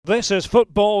This is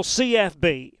Football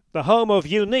CFB, the home of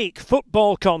unique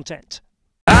football content.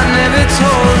 I never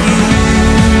told you,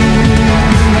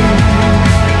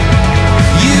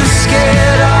 you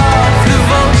scared off the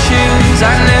vultures.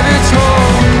 I never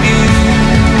told you,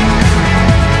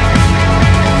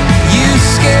 you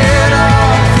scared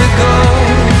off the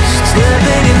ghosts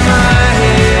living in my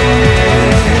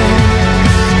head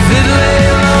that lay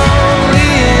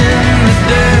lonely in the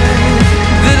dirt,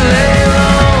 that lay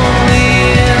lonely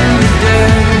in the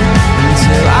dirt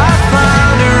until I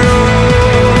found a rose.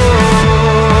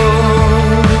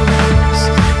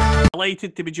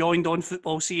 Delighted to be joined on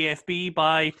Football CFB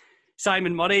by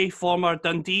Simon Murray, former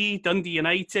Dundee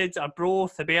United,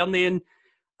 Arbroath, Hibernian,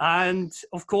 and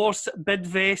of course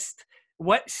Bidvest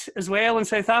Wits as well in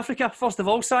South Africa. First of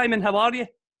all, Simon, how are you?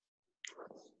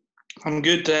 I'm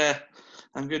good.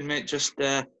 I'm good, mate. Just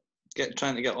trying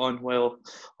to get on. Well,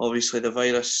 obviously the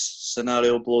virus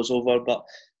scenario blows over, but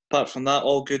apart from that,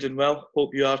 all good and well.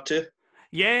 Hope you are too.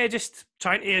 Yeah, just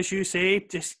trying to, as you say,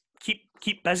 just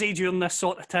keep busy during this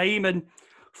sort of time. And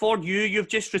for you, you've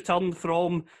just returned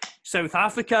from South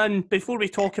Africa. And before we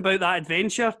talk about that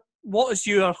adventure, what is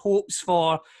your hopes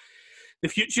for the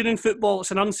future in football?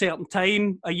 It's an uncertain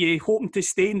time. Are you hoping to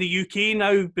stay in the UK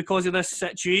now because of this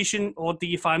situation, or do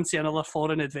you fancy another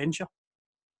foreign adventure?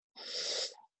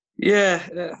 Yeah,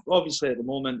 obviously at the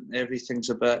moment everything's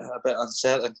a bit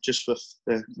uncertain, just with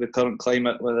the current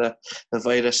climate with the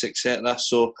virus, etc.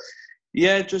 So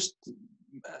yeah, just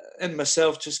in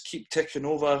myself, just keep ticking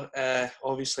over.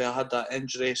 Obviously I had that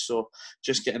injury, so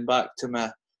just getting back to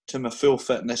my full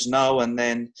fitness now, and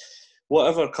then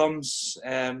whatever comes,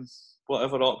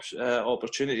 whatever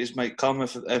opportunities might come,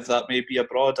 if that may be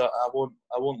abroad, I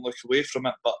won't look away from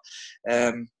it. But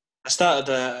I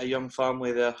started a young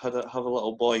family there, have a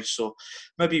little boy, so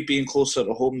maybe being closer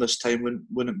to home this time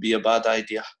wouldn't be a bad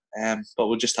idea. But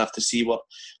we'll just have to see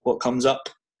what comes up.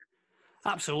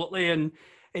 Absolutely. And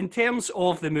in terms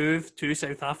of the move to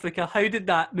South Africa, how did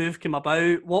that move come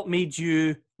about? What made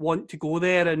you want to go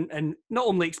there and not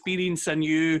only experience a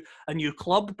new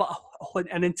club, but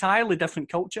an entirely different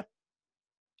culture?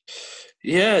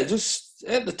 Yeah, just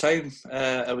at the time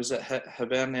I was at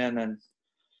Hibernian, and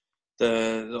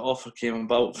the offer came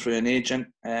about through an agent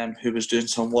who was doing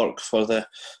some work for the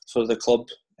club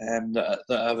that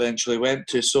I eventually went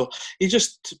to. So he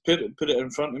just put it in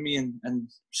front of me and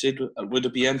said, would I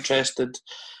be interested?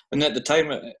 And at the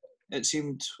time it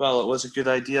seemed, well, it was a good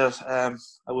idea.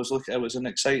 It was an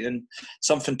exciting,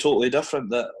 something totally different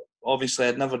that obviously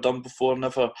I'd never done before,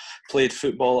 never played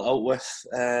football out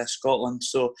with Scotland.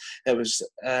 So it was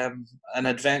an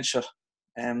adventure,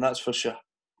 that's for sure.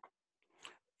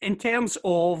 In terms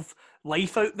of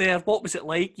life out there, what was it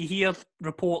like? You hear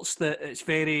reports that it's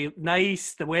very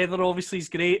nice, the weather obviously is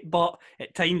great, but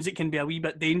at times it can be a wee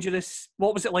bit dangerous.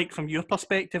 What was it like from your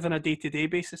perspective on a day-to-day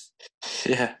basis?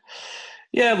 Yeah.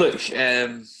 Look,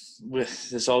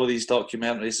 there's all these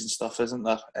documentaries and stuff, isn't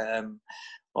there?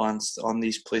 On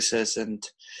these places, and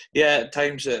yeah, at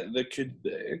times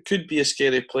it could be a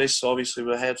scary place. Obviously,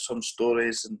 we heard some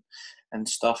stories and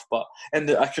stuff, but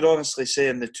I could honestly say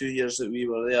in the 2 years that we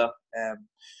were there,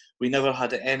 we never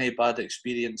had any bad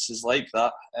experiences like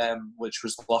that, which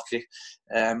was lucky.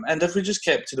 And if we just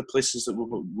kept to the places that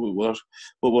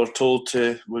we were told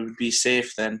to would be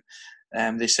safe, then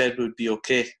they said we would be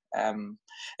okay.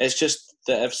 It's just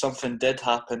that if something did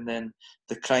happen, then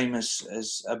the crime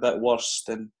is a bit worse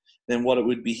than what it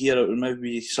would be here. It would maybe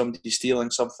be somebody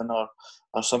stealing something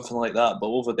or something like that. But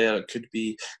over there, it could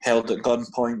be held at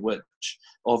gunpoint, which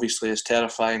obviously is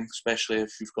terrifying, especially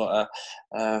if you've got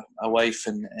a wife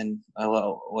and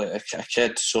a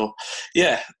kid. So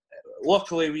yeah,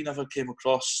 luckily we never came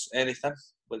across anything,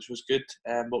 which was good.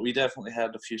 But we definitely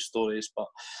heard a few stories. But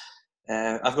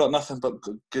I've got nothing but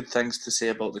good things to say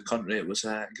about the country. It was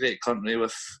a great country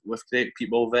with great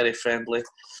people, very friendly,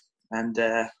 and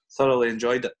thoroughly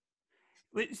enjoyed it.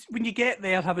 When you get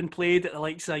there, having played at the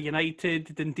likes of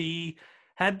United, Dundee,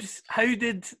 Hibs, how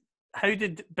did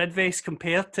Bidvest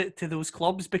compare to those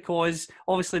clubs? Because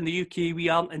obviously in the UK we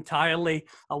aren't entirely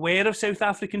aware of South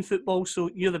African football, so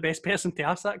you're the best person to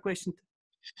ask that question.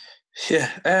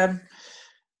 Yeah,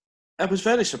 I was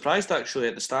very surprised actually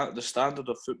at the standard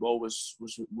of football was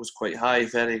quite high.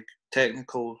 Very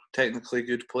technically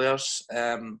good players.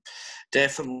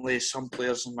 Definitely some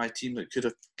players in my team that could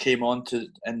have came on to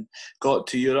and got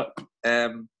to Europe.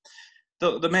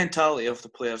 The mentality of the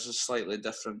players is slightly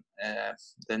different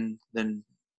than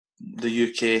the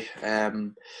UK.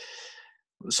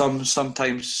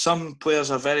 Sometimes some players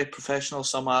are very professional,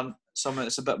 some aren't. Some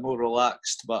it's a bit more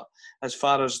relaxed, but as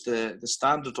far as the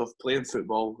standard of playing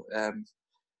football,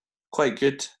 quite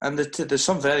good, and there's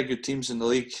some very good teams in the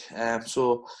league.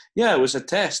 So yeah, it was a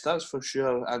test, that's for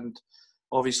sure. And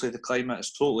obviously the climate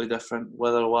is totally different,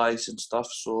 weather-wise and stuff.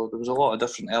 So there was a lot of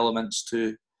different elements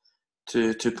to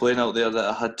playing out there that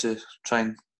I had to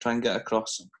try and get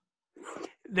across.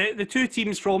 The two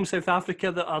teams from South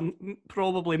Africa that are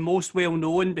probably most well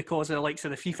known because of the likes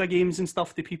of the FIFA games and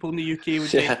stuff to people in the UK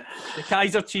would be the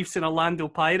Kaiser Chiefs and Orlando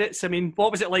Pirates. I mean,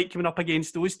 what was it like coming up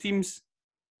against those teams?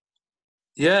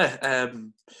 Yeah,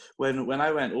 when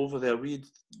I went over there,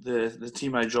 the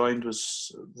team I joined was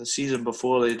the season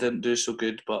before. They didn't do so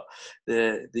good, but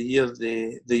the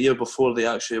year before they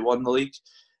actually won the league.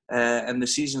 And the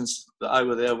seasons that I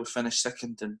were there, we finished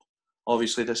second, and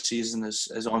obviously this season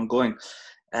is ongoing.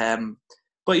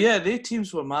 But yeah, their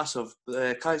teams were massive.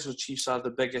 The Kaiser Chiefs are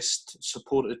the biggest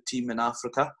supported team in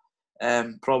Africa,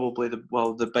 probably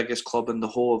the biggest club in the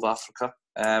whole of Africa.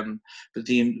 But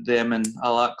them in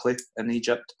Al Ahly in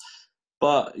Egypt.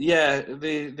 But yeah,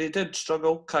 they did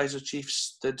struggle. Kaiser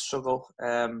Chiefs did struggle.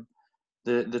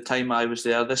 The time I was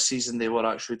there, this season they were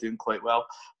actually doing quite well.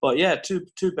 But yeah, two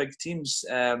big teams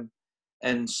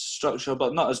in structure,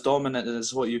 but not as dominant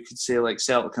as what you could say like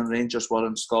Celtic and Rangers were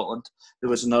in Scotland. There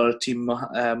was another team,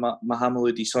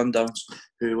 Mamelodi Sundowns,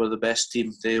 who were the best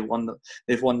team. They've won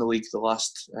the league the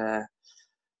last.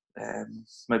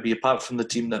 Maybe apart from the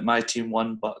team that my team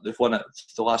won, but they've won it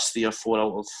the last 3 or 4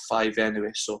 out of 5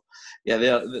 anyway. So yeah,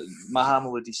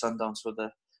 Mamelodi Sundowns were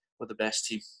the best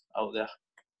team out there.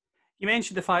 You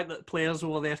mentioned the fact that players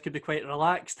over there could be quite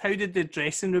relaxed. How did the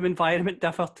dressing room environment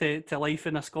differ to life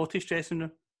in a Scottish dressing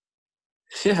room?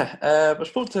 Yeah, I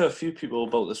spoke to a few people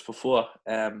about this before.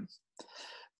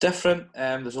 Different.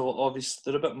 There's a lot, obviously,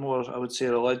 they're a bit more, I would say,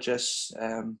 religious.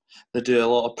 They do a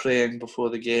lot of praying before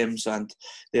the games, and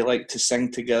they like to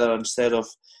sing together instead of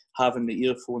having the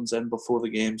earphones in before the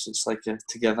games. It's like a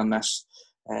togetherness,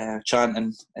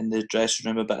 chanting in the dressing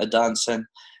room, a bit of dancing.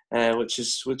 Which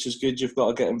is good. You've got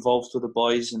to get involved with the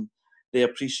boys, and they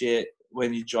appreciate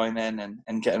when you join in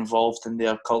and get involved in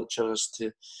their culture, as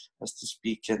to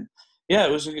speak. And yeah,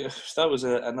 that was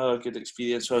another good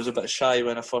experience. So I was a bit shy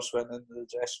when I first went into the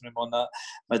dressing room on that.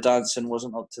 My dancing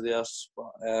wasn't up to theirs,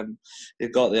 but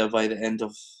it got there by the end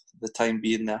of the time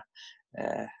being there.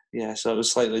 Yeah, so it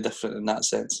was slightly different in that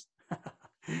sense.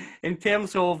 In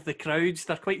terms of the crowds,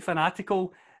 they're quite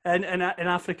fanatical in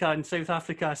Africa and South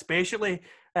Africa especially.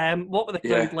 What were the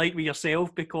crowd like with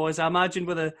yourself? Because I imagine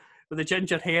with the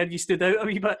ginger hair, you stood out a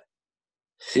wee bit.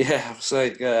 Yeah, I was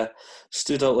like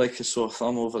stood out like a sore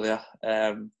thumb over there,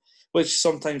 which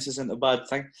sometimes isn't a bad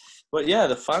thing. But yeah,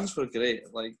 the fans were great.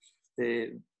 Like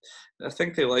I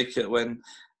think they like it when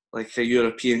like a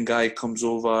European guy comes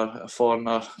over, a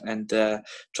foreigner, and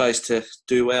tries to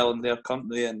do well in their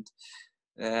country. And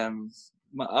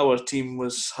our team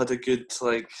had a good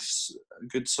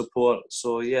support.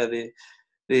 So yeah,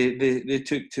 they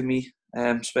took to me,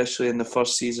 especially in the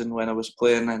first season when I was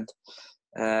playing, and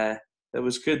it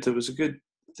was good. It was a good.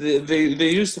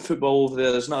 They use the football over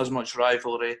there. There's not as much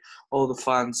rivalry. All the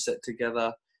fans sit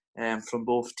together from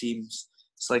both teams.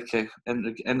 It's like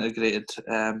an integrated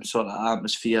sort of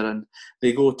atmosphere, and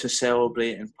they go to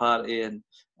celebrate and party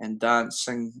and dance,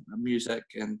 sing music,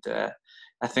 and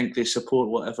I think they support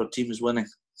whatever team is winning.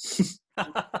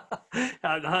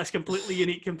 That's completely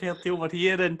unique compared to over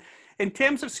here. And in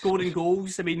terms of scoring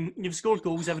goals, I mean, you've scored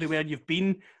goals everywhere you've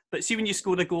been, but see when you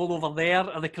score a goal over there,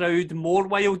 are the crowd more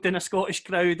wild than a Scottish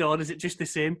crowd, or is it just the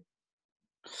same?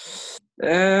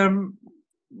 Yeah,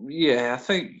 I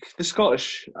think the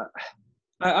Scottish.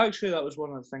 Actually, that was one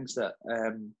of the things that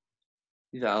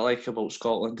I like about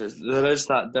Scotland, is there is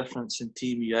that difference in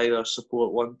team. You either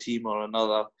support one team or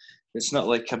another. It's not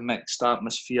like a mixed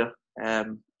atmosphere.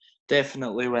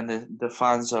 Definitely when the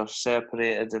fans are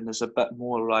separated and there's a bit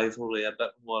more rivalry, a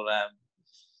bit more,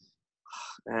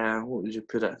 what would you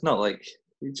put it? Not like,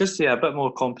 a bit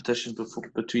more competition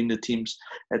between the teams.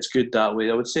 It's good that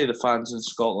way. I would say the fans in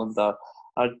Scotland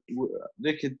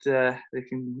they can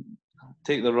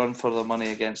take the run for their money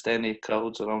against any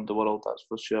crowds around the world, that's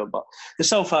for sure. But the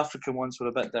South African ones were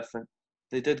a bit different.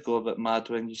 They did go a bit mad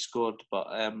when you scored, but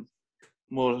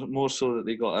more so that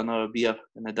they got another beer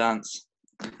and a dance.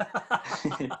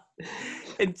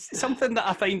 And something that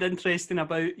I find interesting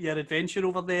about your adventure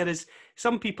over there is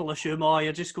some people assume,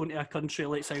 you're just going to a country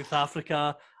like South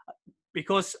Africa,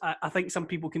 because I think some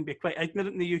people can be quite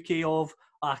ignorant in the UK of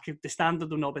the standard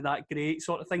will not be that great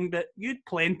sort of thing, but you had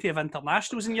plenty of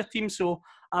internationals in your team, so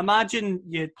I imagine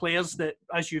you had players that,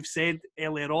 as you've said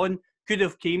earlier on, could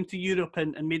have came to Europe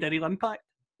and made a real impact.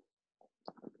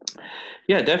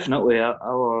 Yeah, definitely.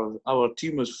 Our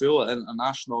team was full of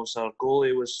internationals. Our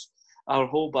goalie was our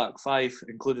whole back five,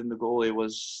 including the goalie,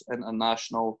 was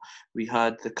international. We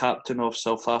had the captain of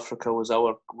South Africa was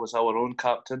our own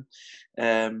captain.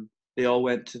 They all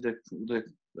went to the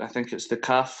I think it's the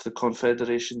CAF, the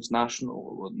Confederations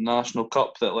National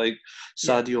Cup, that like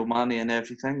Sadio Mane and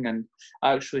everything. And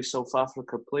actually, South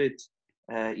Africa played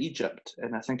Egypt,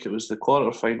 and I think it was the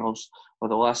quarterfinals or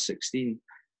the last 16.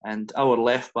 And our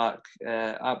left back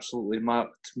absolutely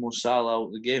marked Mo Salah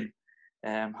out the game.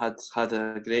 Had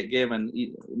a great game, and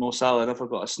Mo Salah never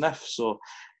got a sniff. So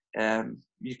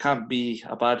you can't be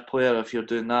a bad player if you're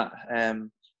doing that.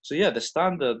 So yeah, the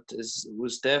standard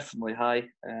was definitely high.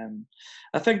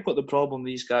 I think what the problem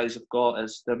these guys have got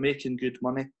is they're making good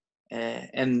money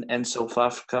in South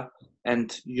Africa,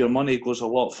 and your money goes a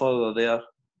lot further there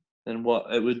than what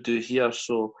it would do here.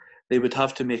 So they would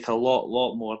have to make a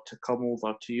lot more to come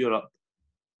over to Europe,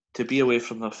 to be away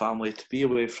from their family, to be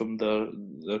away from their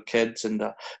kids and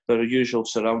their usual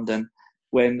surrounding,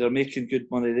 when they're making good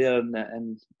money there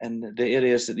in the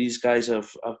areas that these guys have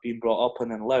been brought up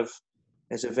in and live.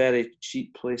 It's a very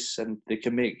cheap place, and they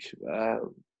can make,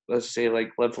 let's say,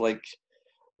 live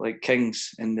like kings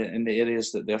in the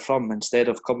areas that they're from, instead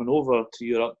of coming over to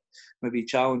Europe, maybe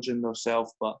challenging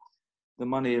themselves, but the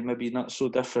money maybe not so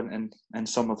different in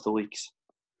some of the leagues.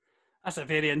 That's a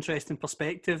very interesting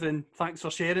perspective, and thanks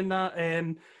for sharing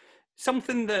that.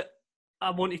 Something that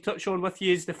I want to touch on with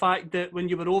you is the fact that when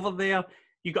you were over there,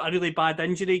 you got a really bad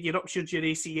injury. You ruptured your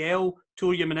ACL,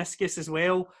 tore your meniscus as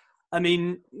well. I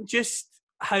mean, just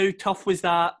how tough was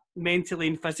that mentally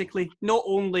and physically? Not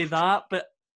only that, but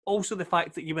also the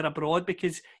fact that you were abroad,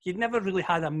 because you'd never really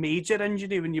had a major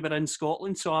injury when you were in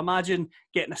Scotland. So I imagine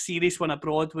getting a serious one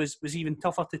abroad was even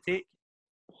tougher to take.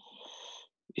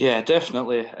 Yeah,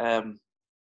 definitely.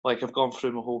 I've gone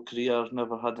through my whole career, I've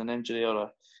never had an injury or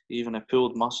even a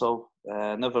pulled muscle,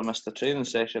 never missed a training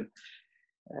session.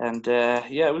 And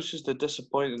it was just a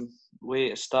disappointing way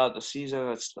to start the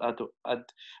season. I'd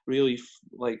really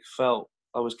felt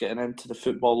I was getting into the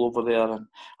football over there, and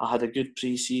I had a good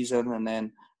pre-season, and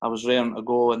then I was raring to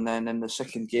go. And then in the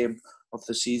second game of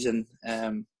the season,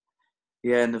 in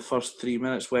the first 3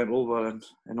 minutes went over,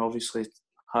 and obviously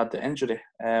had the injury.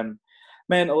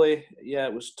 Mentally,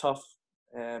 it was tough.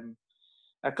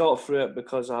 I got through it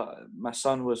because my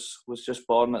son was just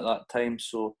born at that time,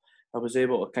 so I was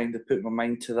able to kind of put my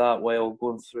mind to that while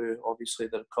going through, obviously,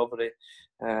 the recovery.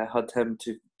 Had him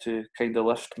to kind of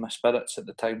lift my spirits at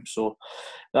the time, so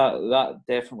that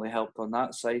definitely helped on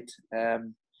that side.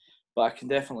 But I can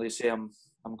definitely say I'm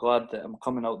glad that I'm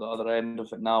coming out the other end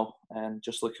of it now, and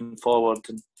just looking forward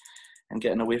and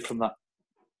getting away from that.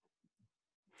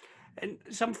 And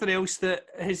something else that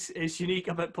is unique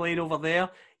about playing over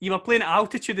there, you were playing at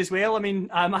altitude as well. I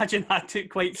mean, I imagine that took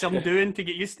quite some doing to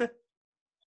get used to.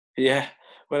 Yeah,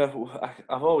 well,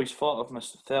 I've always thought of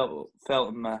myself,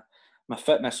 felt my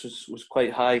fitness was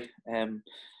quite high,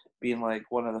 being like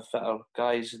one of the fitter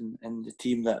guys in the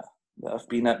team that I've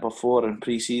been at before in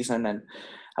pre-season. And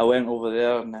I went over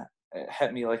there, and it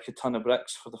hit me like a ton of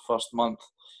bricks for the first month.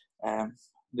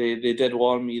 They did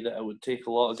warn me that it would take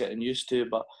a lot of getting used to,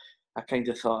 but I kind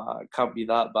of thought it can't be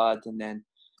that bad. And then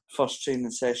first training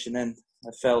session in,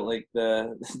 I felt like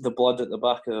the blood at the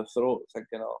back of the throat,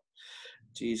 thinking, oh,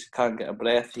 geez, can't get a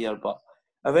breath here. But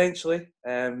eventually,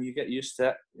 you get used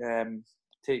to it.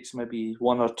 Takes maybe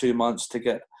 1 or 2 months to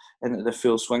get into the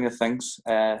full swing of things.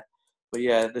 But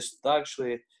yeah, this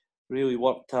actually really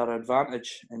worked to our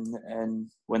advantage.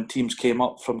 And when teams came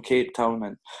up from Cape Town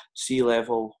and sea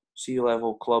level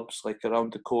clubs like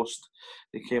around the coast,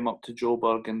 they came up to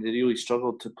Joburg, and they really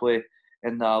struggled to play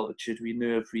in the altitude. We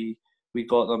knew if we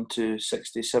got them to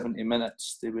 60, 70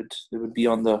 minutes, they would be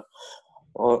on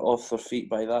off their feet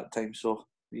by that time. So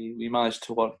we managed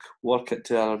to work it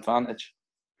to our advantage.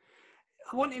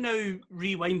 I want to now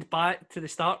rewind back to the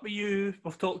start with you.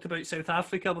 We've talked about South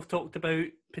Africa, we've talked about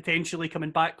potentially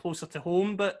coming back closer to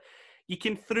home, but you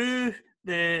came through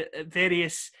the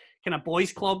various kind of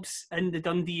boys clubs in the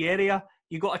Dundee area.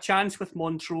 You got a chance with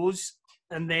Montrose,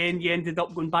 and then you ended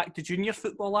up going back to junior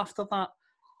football after that.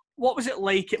 What was it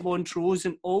like at Montrose?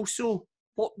 And also,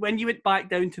 when you went back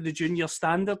down to the junior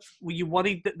standard, were you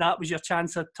worried that was your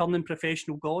chance of turning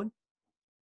professional gone?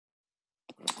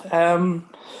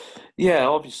 Yeah,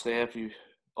 obviously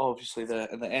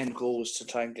the end goal was to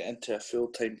try and get into a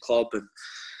full-time club. And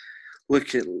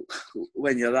look at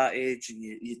when you're that age and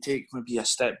you take maybe a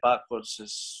step backwards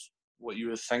is what you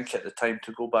would think at the time,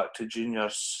 to go back to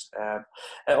juniors.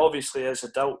 It obviously is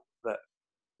a doubt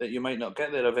that you might not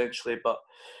get there eventually, but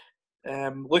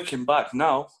looking back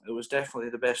now, it was definitely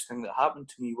the best thing that happened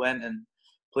to me. Went and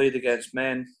played against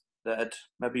men that had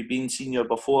maybe been senior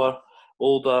before,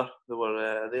 older. They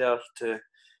were there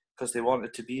because they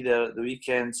wanted to be there at the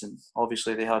weekends, and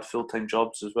obviously they had full-time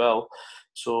jobs as well.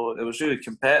 So it was really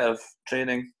competitive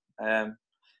training, and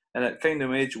it kind of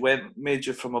made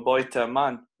you from a boy to a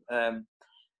man.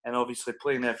 And obviously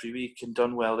playing every week and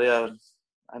done well there,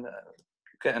 and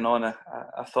getting on,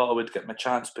 I thought I would get my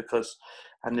chance because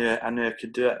I knew I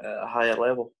could do it at a higher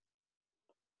level.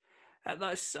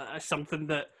 That's something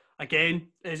that, again,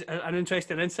 is an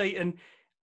interesting insight. And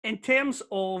in terms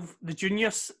of the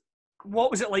juniors, what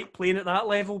was it like playing at that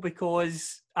level?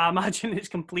 Because I imagine it's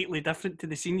completely different to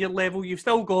the senior level. You've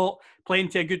still got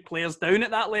plenty of good players down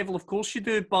at that level, of course you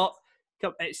do, but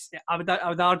I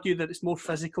would argue that it's more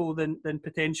physical than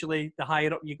potentially the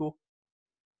higher up you go.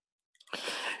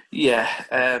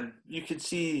 Yeah, you can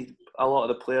see a lot of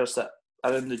the players that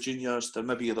are in the juniors, they're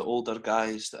maybe the older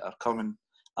guys that are coming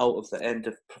out of the end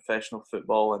of professional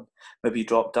football and maybe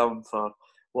drop down for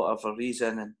whatever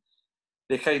reason, and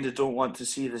they kind of don't want to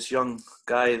see this young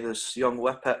guy, this young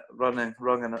whippet running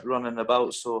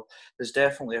about. So there's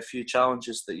definitely a few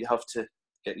challenges that you have to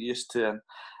get used to, and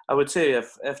I would say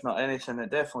if not anything,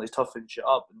 it definitely toughens you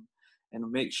up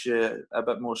and makes you a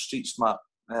bit more street smart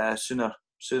sooner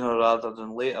rather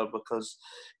than later, because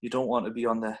you don't want to be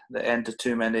on the end of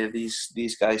too many of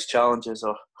these guys' challenges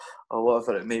or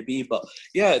whatever it may be. But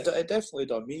yeah, it definitely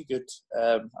done me good,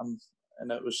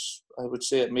 and it was, I would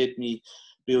say, it made me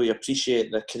really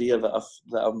appreciate the career that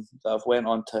I've went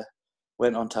on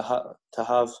to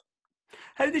have.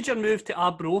 How did your move to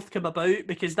Arbroath come about?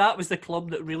 Because that was the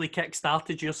club that really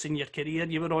kick-started your senior career.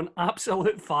 You were on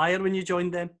absolute fire when you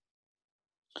joined them.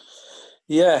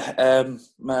 Yeah,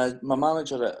 my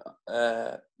manager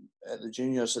at the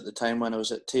juniors at the time when I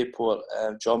was at Tayport,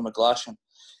 John McGlashan,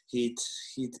 he'd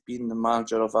been the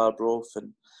manager of Arbroath,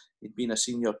 and he'd been a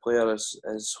senior player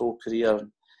his whole career.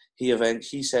 And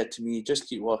he said to me, "Just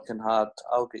keep working hard.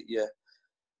 I'll get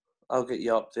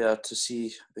you up there to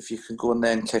see if you can go and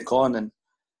then kick on."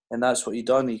 And that's what he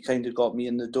done. He kind of got me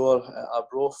in the door at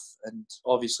Arbroath, and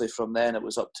obviously from then it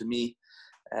was up to me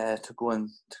to go and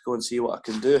see what I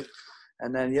can do.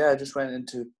 And then I just went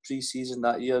into pre-season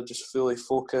that year just fully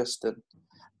focused, and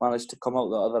managed to come out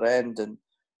the other end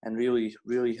and really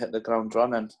hit the ground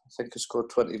running. I think I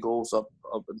scored 20 goals up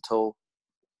until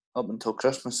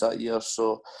Christmas that year,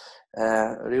 so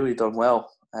really done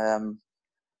well. And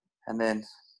then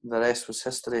the rest was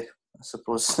history, I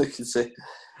suppose I could say.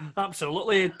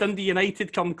 Absolutely. Dundee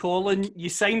United come calling. You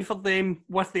signed for them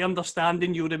with the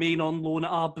understanding you'll remain on loan at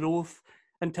Arbroath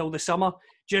until the summer.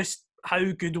 Just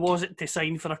how good was it to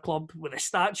sign for a club with the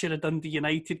stature of Dundee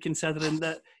United, considering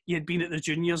that you had been at the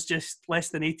juniors just less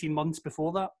than 18 months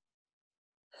before that?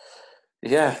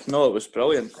 Yeah, no, it was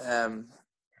brilliant.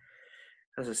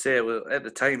 As I say, at the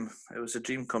time, it was a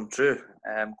dream come true.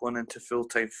 Going into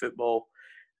full-time football,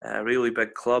 a really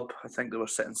big club. I think they were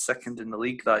sitting second in the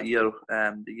league that year,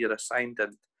 the year I signed.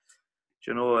 And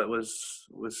it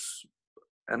was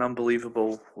an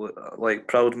unbelievable,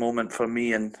 proud moment for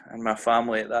me and my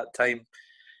family at that time.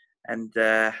 And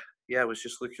I was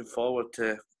just looking forward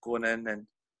to going in and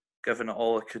giving it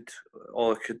all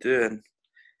I could do. And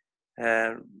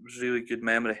it was a really good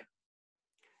memory.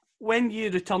 When you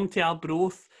returned to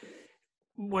Arbroath,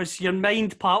 was your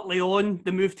mind partly on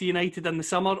the move to United in the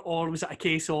summer, or was it a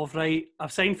case of, right,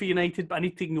 I've signed for United, but I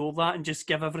need to ignore that and just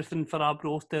give everything for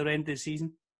Arbroath to the end of the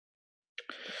season?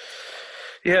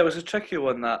 Yeah, it was a tricky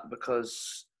one, that,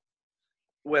 because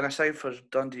when I signed for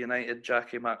Dundee United,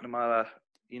 Jackie McNamara,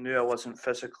 he knew I wasn't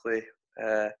physically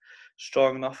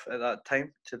strong enough at that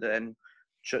time to then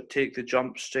take the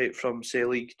jump straight from, say,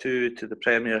 League Two to the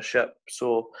Premiership.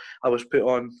 So I was put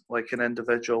on like an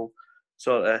individual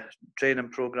sort of training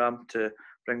programme to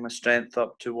bring my strength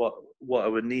up to what I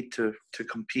would need to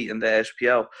compete in the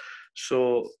SPL.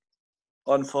 So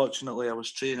unfortunately, I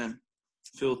was training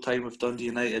full time with Dundee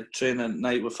United, training at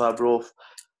night with Arbroath,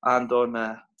 and on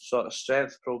a sort of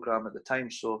strength programme at the time.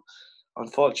 So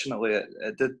unfortunately,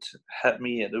 it did hit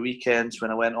me at the weekends when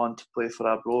I went on to play for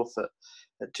Arbroath.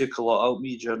 It took a lot out of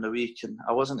me during the week, and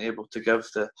I wasn't able to give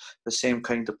the same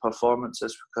kind of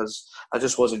performances because I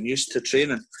just wasn't used to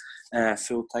training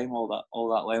full time all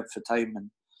that length of time,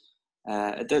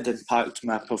 and it did impact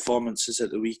my performances at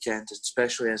the weekend,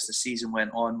 especially as the season went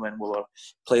on, when we were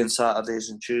playing Saturdays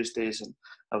and Tuesdays, and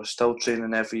I was still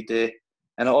training every day.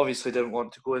 And I obviously didn't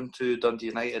want to go into Dundee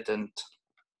United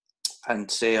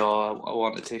and say, "Oh, I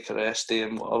want to take a rest day,"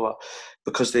 and whatever,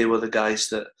 because they were the guys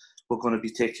that were going to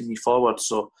be taking me forward.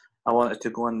 So I wanted to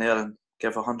go in there and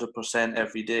give 100%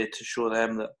 every day to show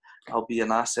them that I'll be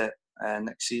an asset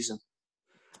next season.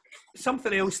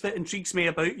 Something else that intrigues me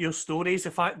about your story is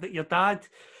the fact that your dad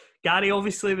Gary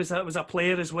obviously was a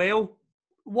player as well.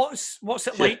 What's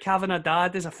it like having a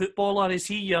dad as a footballer? Is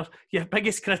he your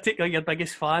biggest critic or your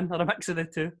biggest fan, or a mix of the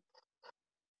two?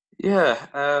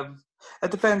 Yeah,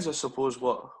 it depends, I suppose,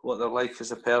 what they're like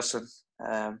as a person.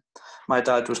 My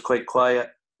dad was quite quiet.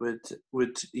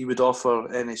 He would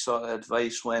offer any sort of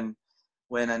advice when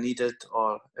I needed,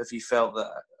 or if he felt that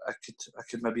I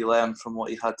could maybe learn from what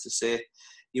he had to say.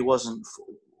 He wasn't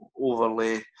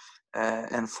overly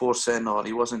enforcing, or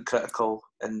he wasn't critical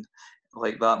and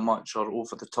like that much or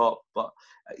over the top. But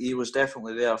he was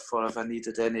definitely there for if I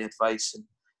needed any advice.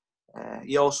 And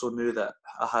he also knew that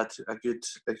I had a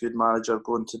good manager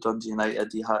going to Dundee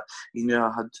United. He knew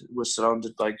I was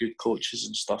surrounded by good coaches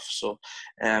and stuff. So,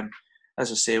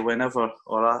 as I say, whenever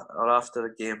or after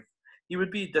a game, he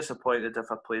would be disappointed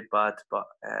if I played bad, but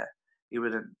he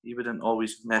wouldn't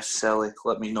always necessarily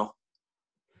let me know.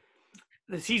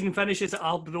 The season finishes at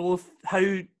Arbroath.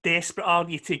 How desperate are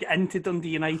you to get into Dundee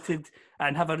United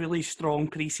and have a really strong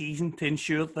pre-season to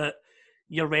ensure that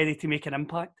you're ready to make an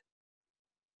impact?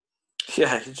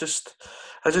 Yeah,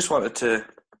 I just wanted to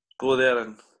go there,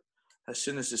 and as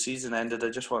soon as the season ended, I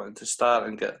just wanted to start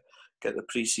and get the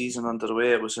pre-season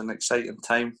underway. It was an exciting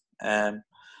time.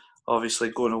 Obviously,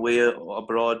 going away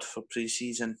abroad for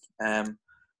pre-season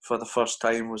for the first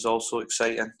time was also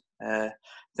exciting. I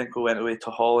think we went away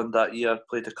to Holland that year,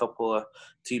 played a couple of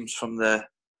teams from the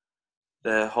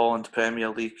Holland Premier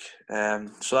League,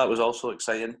 so that was also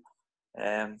exciting.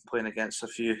 Playing against a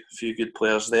few good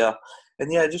players there,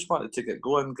 and yeah, I just wanted to get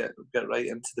going, get right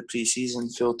into the pre-season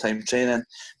full-time training.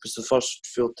 It was the first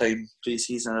full-time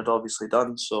pre-season I'd obviously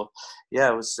done, so yeah,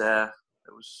 it was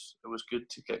good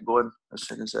to get going as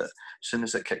soon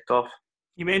as it kicked off.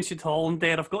 You mentioned Holland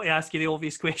there. I've got to ask you the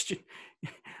obvious question.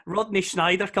 Rodney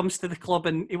Schneider comes to the club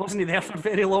and he wasn't there for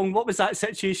very long. What was that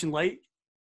situation like?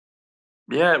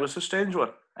 Yeah, it was a strange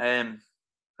one.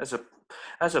 As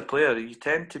a player, you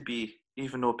tend to be,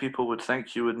 even though people would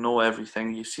think you would know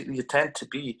everything, you tend to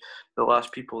be the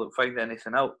last people that find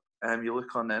anything out. You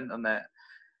look on the internet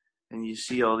and you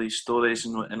see all these stories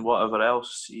and whatever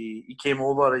else. He came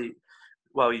over.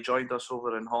 He joined us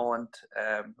over in Holland.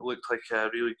 Looked like a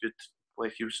really good,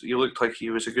 he looked like he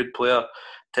was a good player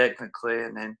technically,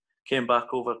 and then came back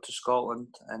over to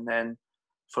Scotland, and then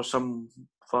for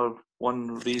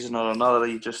one reason or another,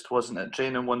 he just wasn't at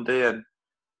training one day, and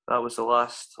that was the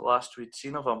last we'd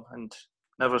seen of him, and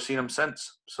never seen him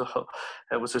since. So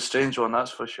it was a strange one,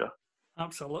 that's for sure.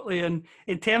 Absolutely. And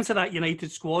in terms of that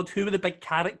United squad, who were the big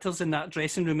characters in that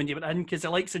dressing room when you were in? Because the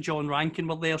likes of John Rankin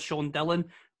were there, Sean Dillon.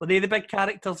 Were they the big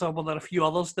characters, or were there a few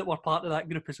others that were part of that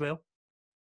group as well?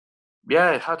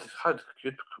 Yeah, it had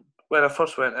good. When I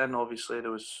first went in, obviously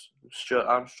there was Stuart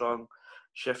Armstrong,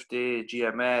 Shifty,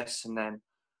 GMS, and then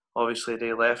obviously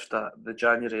they left the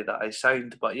January that I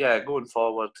signed. But yeah, going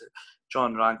forward,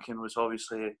 John Rankin was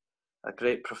obviously a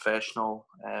great professional.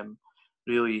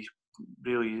 Really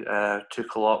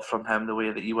took a lot from him, the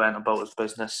way that he went about his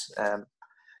business.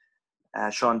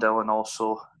 Sean Dillon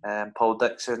also, Paul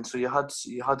Dixon. So you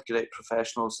had great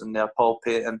professionals in there. Paul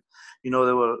Payton, they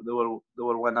were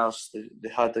winners. They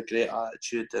had a great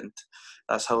attitude, and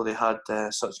that's how they had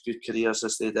such good careers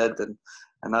as they did,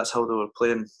 and that's how they were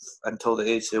playing until the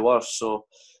age they were. So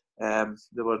they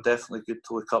were definitely good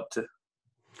to look up to.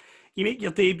 You make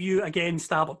your debut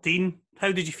against Aberdeen.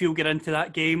 How did you feel getting into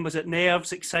that game? Was it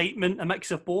nerves, excitement, a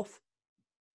mix of both?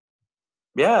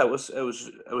 Yeah, it was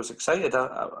excited.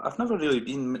 I've never really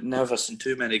been nervous in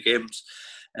too many games,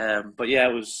 but yeah,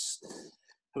 it was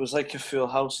like a full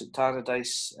house at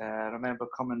Tannadice. I remember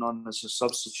coming on as a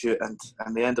substitute, and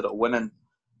they ended up winning.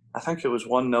 I think it was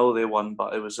 1-0 they won,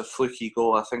 but it was a fluky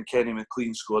goal. I think Kenny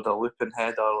McLean scored a looping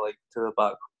header to the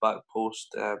back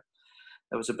post.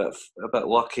 It was a bit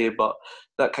lucky, but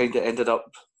that kind of ended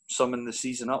up summing the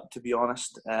season up, to be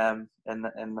honest, in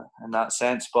that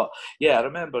sense. But yeah, I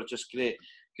remember just great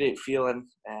feeling.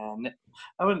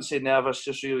 I wouldn't say nervous,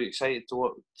 just really excited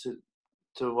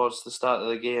towards the start of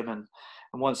the game, and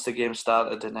once the game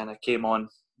started and then I came on,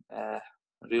 I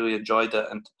really enjoyed it,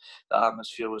 and the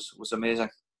atmosphere was amazing.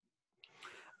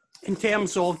 In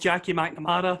terms of Jackie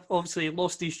McNamara, obviously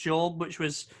lost his job, which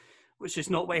is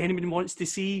not what anyone wants to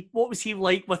see. What was he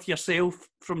like with yourself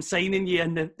from signing you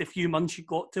in the few months you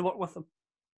got to work with him?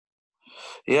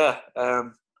 Yeah,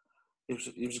 he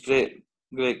was a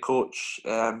great coach.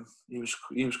 He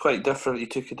was quite different. He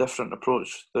took a different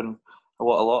approach than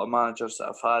what a lot of managers that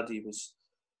I've had.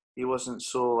 He wasn't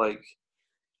so like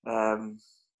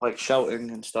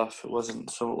shouting and stuff. It wasn't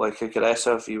so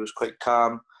aggressive. He was quite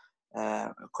calm,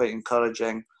 quite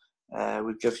encouraging.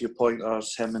 Would give you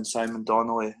pointers. Him and Simon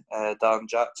Donnelly, Darren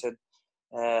Jackson.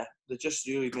 they just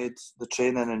really made the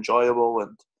training enjoyable,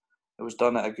 and it was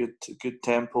done at a good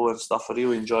tempo and stuff. I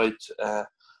really enjoyed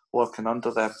working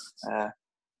under them. And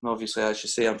obviously, as you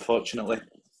say, unfortunately,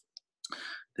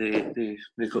 they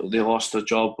lost their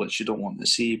job, which you don't want to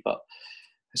see. But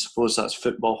I suppose that's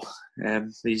football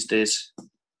these days.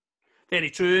 Very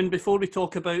true. And before we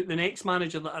talk about the next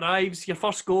manager that arrives, your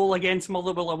first goal against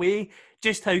Motherwell away,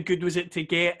 just how good was it to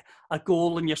get a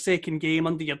goal in your second game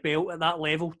under your belt at that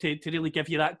level to really give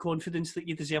you that confidence that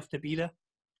you deserve to be there?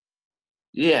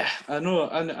 Yeah, I know.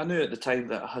 I knew at the time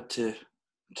that I had to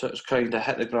kind of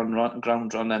hit the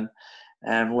ground running.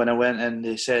 When I went in,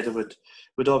 they said I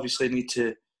would obviously need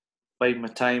to bide my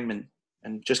time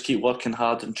and just keep working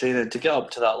hard and training to get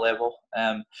up to that level.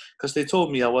 Because they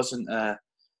told me I wasn't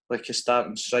like a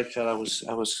starting striker. I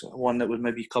was one that would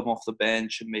maybe come off the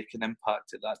bench and make an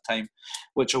impact at that time,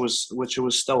 which I was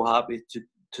still happy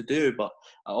to do. But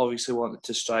I obviously wanted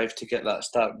to strive to get that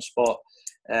starting spot.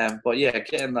 But yeah,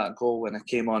 getting that goal when I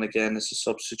came on again as a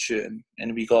substitute,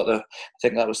 and we got I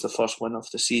think that was the first win of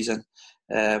the season.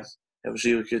 It was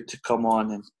really good to come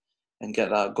on and get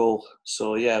that goal.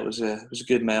 So yeah, it was a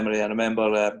good memory. I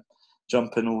remember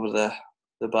jumping over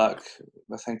the back,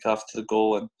 I think after the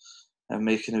goal, and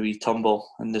making a wee tumble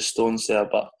in the stones there,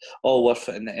 but all worth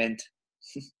it in the end.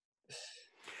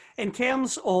 In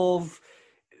terms of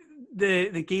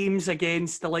the games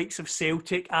against the likes of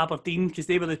Celtic, Aberdeen, because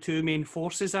they were the two main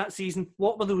forces that season,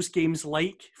 what were those games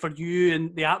like for you,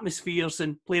 and the atmospheres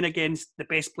and playing against the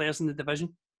best players in the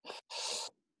division?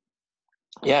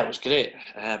 Yeah, it was great.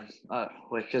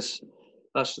 Because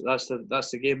that's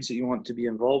the games that you want to be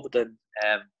involved in.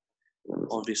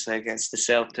 Obviously against the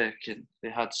Celtic, and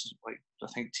they had, like, I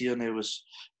think Tierney was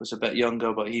a bit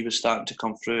younger, but he was starting to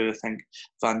come through. I think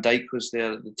Van Dijk was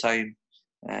there at the time.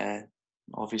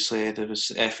 Obviously there was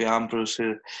Effie Ambrose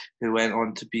who went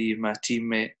on to be my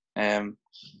teammate. It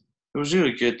was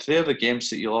really good. They're the games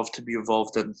that you love to be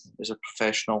involved in as a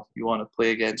professional. You want to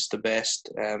play against the best.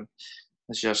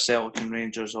 As your Celtic and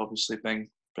Rangers obviously bring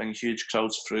huge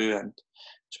crowds through, and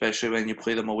especially when you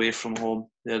play them away from home,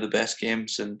 they're the best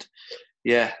games. And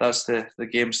yeah, that's the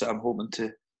games that I'm hoping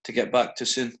to get back to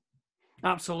soon.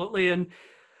 Absolutely. And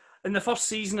in the first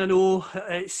season, I know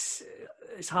it's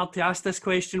hard to ask this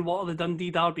question, what are the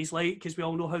Dundee derbies like? Because we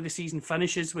all know how the season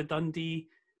finishes with Dundee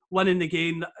winning the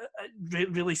game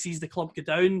that really sees the club go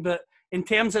down. But in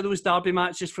terms of those derby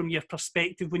matches, from your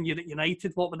perspective when you're at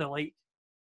United, what were they like?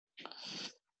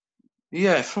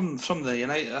 Yeah, from the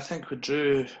United, I think we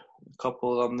drew a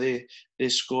couple of them. They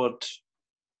scored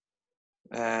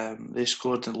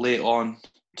late on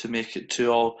to make it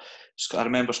 2-2. I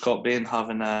remember Scott Bain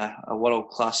having a world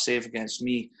class save against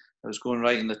me. I was going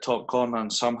right in the top corner,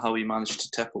 and somehow he managed to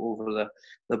tip it over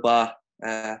the bar.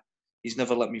 He's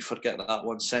never let me forget that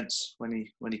one since. When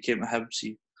he came to Hibs,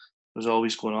 he was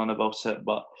always going on about it.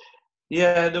 But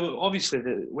yeah, obviously,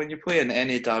 when you play in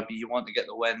any derby, you want to get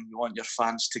the win. You want your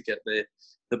fans to get the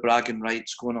bragging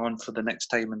rights going on for the next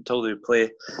time until they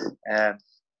play.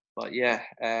 But yeah,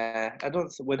 I don't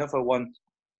think we never won.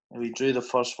 We drew the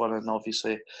first one, and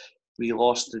obviously we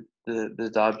lost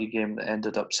the derby game that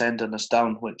ended up sending us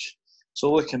down.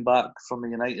 So looking back from a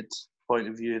United point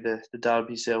of view, the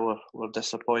derbies there were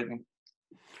disappointing.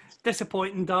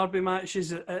 Disappointing derby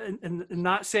matches in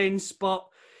that sense, but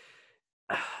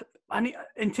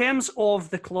in terms of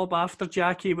the club after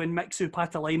Jackie, when Mixu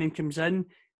Patalainen comes in,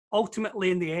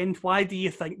 ultimately in the end, why do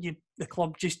you think the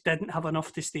club just didn't have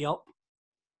enough to stay up?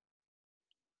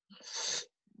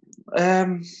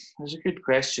 It's a good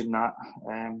question. That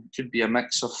could be a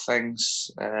mix of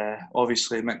things.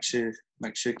 Obviously,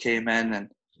 Mixu came in and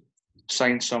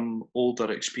signed some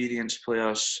older, experienced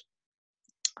players.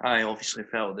 I obviously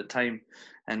felt at the time,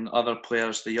 and other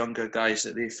players, the younger guys,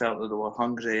 that they felt that they were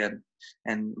hungry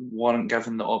and weren't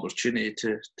given the opportunity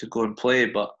to go and play.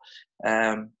 But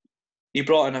he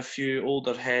brought in a few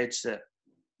older heads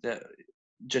that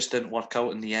just didn't work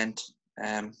out in the end.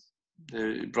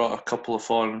 They brought a couple of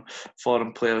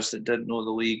foreign players that didn't know the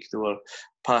league. They were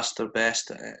past their best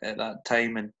at that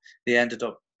time, and they ended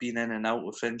up being in and out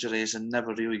with injuries and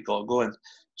never really got going.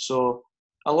 So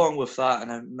along with that,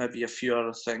 and maybe a few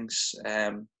other things,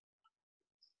 then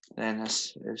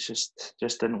it's just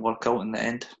didn't work out in the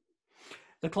end.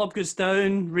 The club goes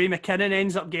down. Ray McKinnon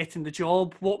ends up getting the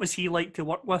job. What was he like to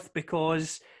work with?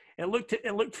 Because it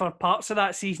looked for parts of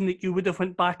that season that you would have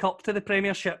went back up to the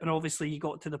Premiership, and obviously you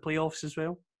got to the playoffs as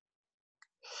well.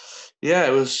 Yeah,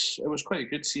 it was quite a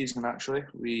good season actually.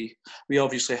 We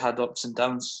obviously had ups and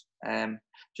downs,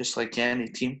 just like any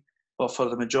team. But for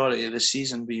the majority of the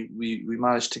season, we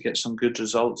managed to get some good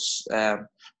results.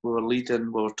 We were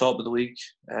leading, we were top of the league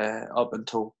up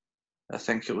until I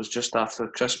think it was just after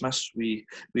Christmas. We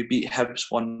beat Hibs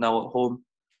 1-0 at home.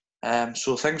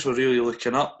 So things were really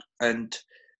looking up, and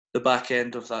the back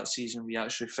end of that season we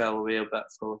actually fell away a bit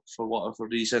for whatever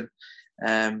reason.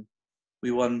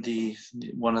 We won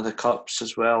one of the cups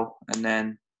as well, and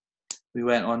then we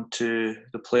went on to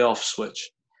the playoffs, which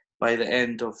by the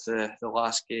end of the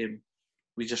last game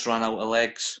we just ran out of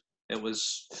legs. It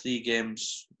was 3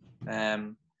 games,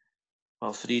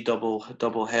 3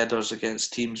 double headers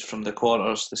against teams from the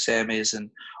quarters, the semis, and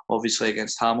obviously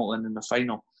against Hamilton in the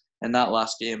final. In that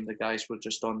last game, the guys were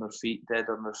just on their feet, dead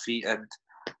on their feet, and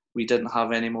we didn't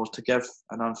have any more to give.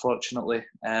 And unfortunately,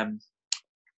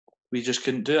 we just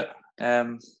couldn't do it.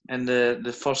 In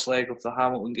the first leg of the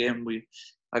Hamilton game,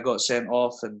 I got sent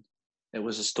off, and it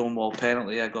was a Stonewall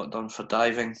penalty. I got done for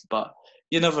diving, but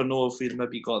you never know. If we'd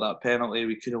maybe got that penalty,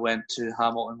 we could have went to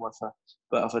Hamilton with a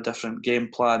bit of a different game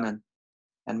plan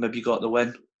and maybe got the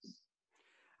win.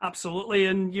 Absolutely,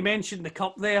 and you mentioned the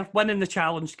cup there, winning the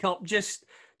Challenge Cup. Just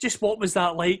what was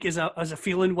that like as a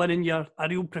feeling, winning a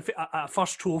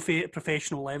first trophy at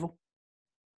professional level?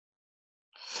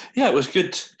 Yeah, it was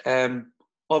good.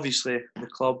 Obviously, the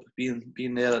club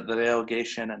being there at the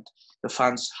relegation, and the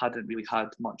fans hadn't really had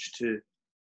much to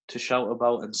shout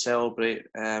about and celebrate.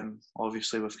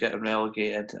 Obviously, with getting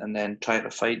relegated and then trying to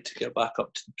fight to get back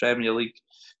up to the Premier League.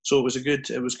 So it was a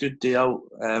good day out,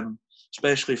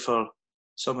 especially for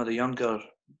some of the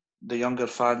younger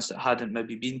fans that hadn't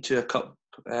maybe been to a cup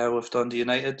with Dundee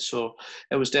United. So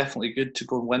it was definitely good to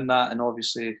go and win that, and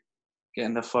obviously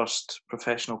getting the first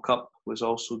professional cup was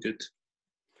also good.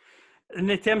 In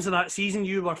terms of that season,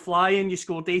 you were flying. You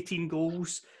scored 18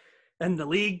 goals in the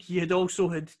league. You had also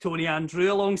had Tony Andrew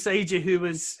alongside you, who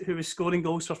was scoring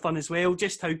goals for fun as well.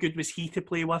 Just how good was he to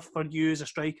play with for you as a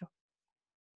striker?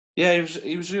 Yeah,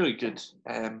 he was really good.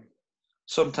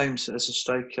 Sometimes as a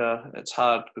striker, it's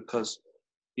hard because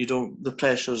the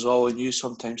pressure's all on you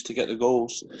sometimes to get the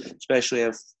goals, especially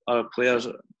if our players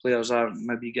aren't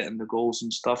maybe getting the goals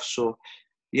and stuff. So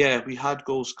yeah, we had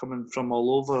goals coming from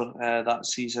all over that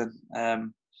season.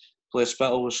 Blair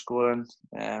Spittle was scoring,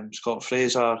 Scott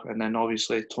Fraser, and then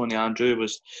obviously Tony Andrew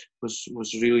was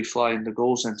really flying the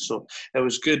goals in. So it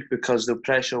was good because the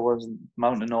pressure wasn't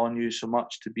mounting on you so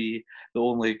much to be the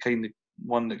only kind of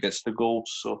one that gets the goals.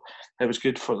 So it was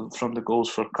good from the goals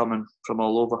for coming from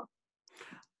all over.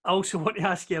 I also want to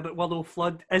ask you about Willo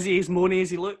Flood. Is he as moany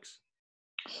as he looks?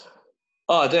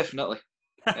 Oh, definitely.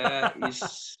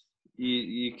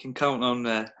 You can count on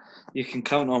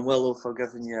Willo for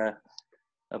giving you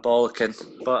a bollocking,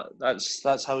 but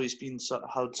that's how he's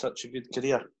had such a good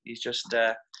career. He's just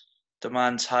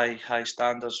demands high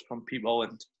standards from people,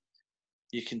 and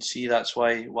you can see that's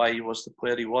why he was the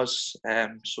player he was.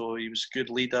 So he was a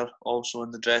good leader also in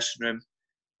the dressing room,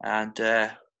 and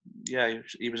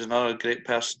he was another great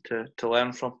person to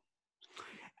learn from.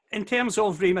 In terms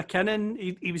of Ray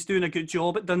McKinnon, he was doing a good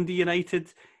job at Dundee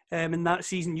United. In that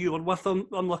season you were with him,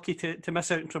 unlucky to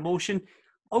miss out in promotion.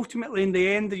 Ultimately, in the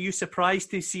end, are you surprised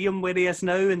to see him where he is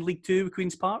now in League Two with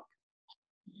Queen's Park?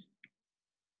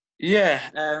 Yeah,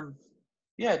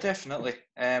 definitely.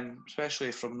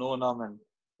 Especially from knowing him and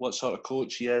what sort of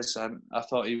coach he is, and I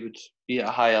thought he would be at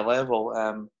a higher level.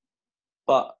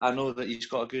 But I know that he's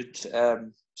got a good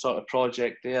sort of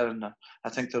project there, and I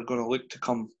think they're going to look to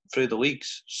come through the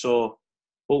leagues. So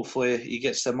hopefully he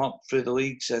gets them up through the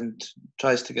leagues and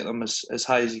tries to get them as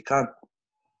high as he can.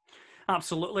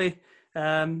 Absolutely.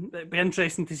 It'd be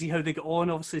interesting to see how they get on.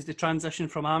 Obviously, as the transition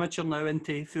from amateur now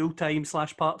into full-time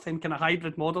 / part-time kind of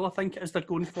hybrid model, I think, as they're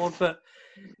going for. But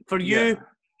for you,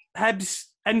 Hibs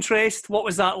interest, what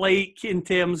was that like in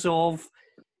terms of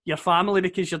your family?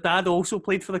 Because your dad also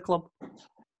played for the club.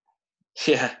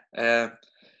 Yeah,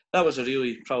 that was a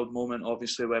really proud moment,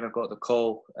 obviously, when I got the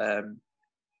call.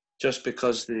 Just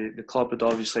because the club had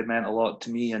obviously meant a lot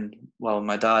to me, and well,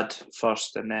 my dad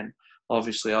first, and then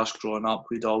obviously us growing up,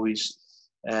 we'd always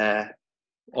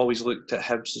looked at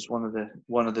Hibs as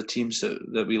one of the teams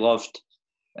that we loved.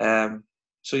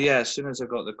 So yeah, as soon as I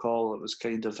got the call, it was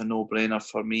kind of a no-brainer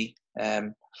for me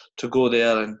to go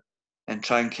there and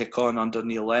try and kick on under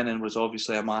Neil Lennon. Was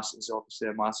obviously a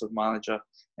massive manager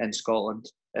in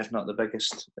Scotland, if not the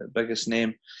biggest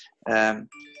name.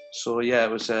 So yeah,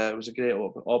 it was a great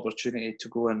opportunity to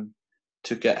go and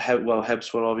to get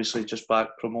Hibs were obviously just back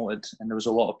promoted, and there was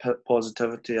a lot of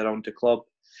positivity around the club.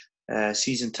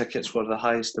 Season tickets were the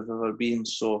highest they've ever been,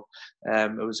 so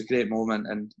it was a great moment,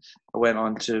 and I went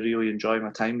on to really enjoy my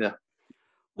time there.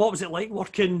 What was it like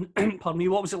working? Pardon me.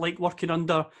 What was it like working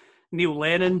under Neil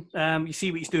Lennon? You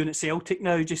see what he's doing at Celtic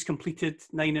now. Just completed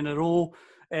 9 in a row.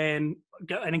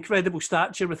 Got an incredible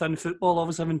stature within football.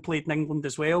 Obviously, having played in England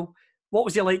as well. What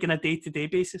was he like on a day-to-day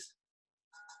basis?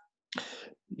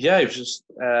 Yeah, it was just.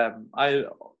 I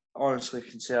honestly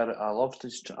can say I loved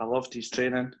his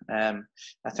training.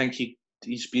 I think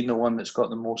he's been the one that's got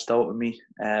the most out of me.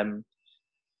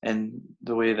 In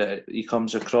the way that he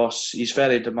comes across, he's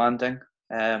very demanding.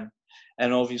 And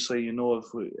obviously,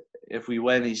 if we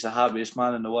win, he's the happiest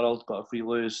man in the world. But if we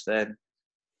lose, then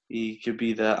he could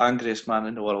be the angriest man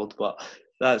in the world. But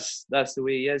that's the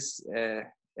way he is.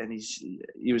 And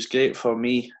he was great for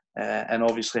me. And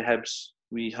obviously, Hibs,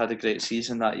 we had a great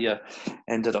season that year.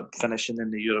 Ended up finishing in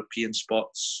the European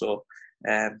spots. So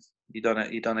he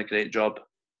done a great job.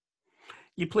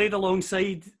 You played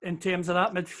alongside, in terms of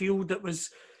that midfield that was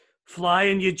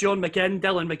flying, you John McGinn,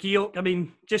 Dylan McGeoch. I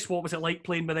mean, just what was it like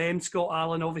playing with them? Scott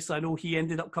Allen, obviously, I know he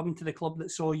ended up coming to the club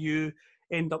that saw you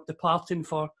end up departing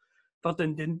for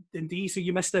Dundee, so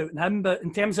you missed out on him. But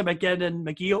in terms of McGinn and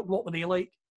McGeoch, what were they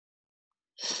like?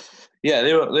 Yeah,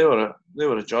 they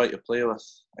were a joy to play with.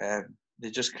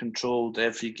 They just controlled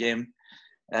every game.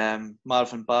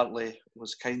 Marvin Bartley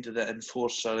was kind of the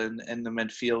enforcer in the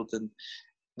midfield, and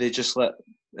they just let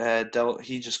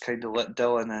he just kind of let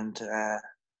Dylan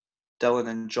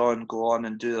and John go on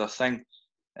and do their thing.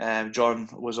 John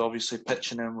was obviously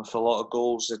pitching in with a lot of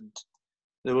goals, and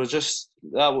there was just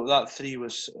that three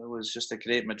was just a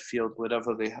great midfield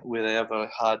wherever they ever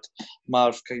had.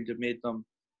 Marv kind of made them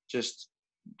just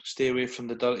stay away from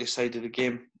the dirty side of the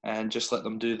game and just let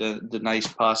them do the nice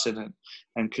passing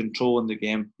and controlling the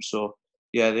game. So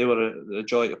yeah, they were a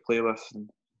joy to play with,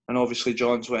 and obviously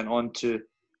Johns went on to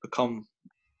become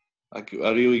a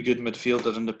really good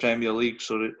midfielder in the Premier League.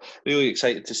 So really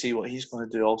excited to see what he's going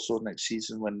to do also next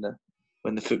season when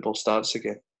the football starts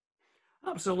again.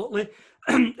 Absolutely.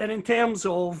 And in terms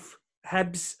of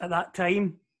Hibs at that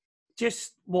time,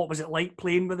 just what was it like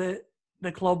playing with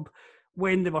the club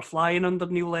when they were flying under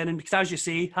Neil Lennon? Because as you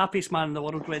say, happiest man in the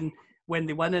world when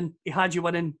they win, and he had you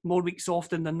winning more weeks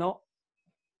often than not.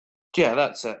 Yeah,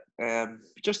 that's it.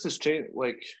 Just as straight,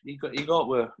 like he got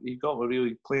with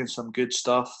really playing some good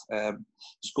stuff,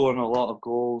 scoring a lot of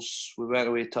goals. We went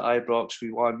away to Ibrox,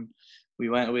 we won. We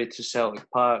went away to Celtic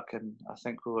Park, and I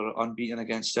think we were unbeaten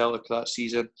against Celtic that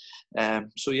season.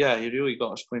 So yeah, he really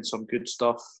got us playing some good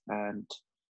stuff, and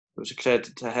it was a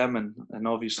credit to him and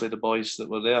obviously the boys that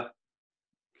were there.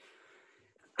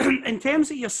 In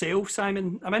terms of yourself,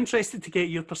 Simon, I'm interested to get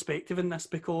your perspective in this,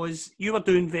 because you were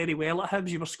doing very well at Hibs,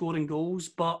 you were scoring goals,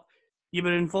 but you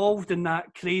were involved in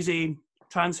that crazy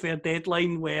transfer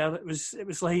deadline where it was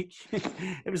like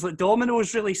it was like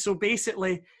dominoes, really. So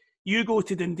basically, you go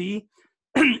to Dundee,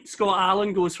 Scott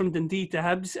Allen goes from Dundee to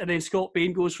Hibs, and then Scott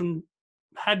Bain goes from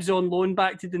Hibs on loan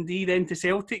back to Dundee, then to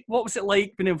Celtic. What was it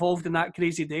like being involved in that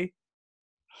crazy day?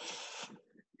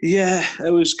 Yeah, it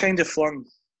was kind of flung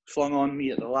on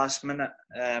me at the last minute.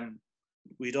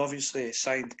 We'd obviously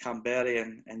signed Canberra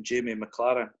and Jamie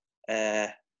McLaren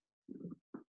in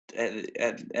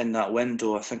that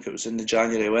window. I think it was in the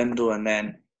January window, and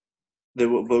then we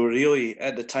were really,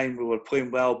 at the time, we were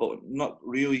playing well, but not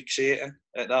really creating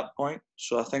at that point.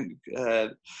 So I think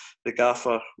the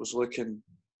gaffer was looking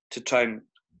to try and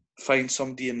find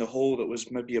somebody in the hole that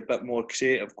was maybe a bit more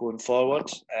creative going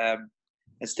forward.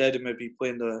 Instead of maybe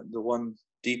playing the one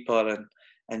deeper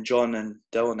and John and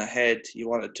Dylan ahead, he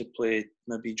wanted to play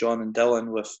maybe John and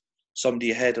Dylan with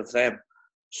somebody ahead of them.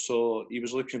 So he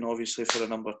was looking obviously for a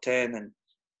number 10,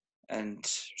 and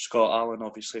Scott Allen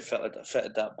obviously fitted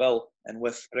that bill. And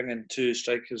with bringing two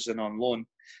strikers in on loan,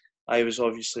 I was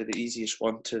obviously the easiest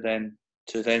one to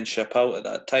then ship out at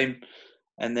that time.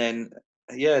 And then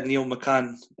Neil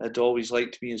McCann had always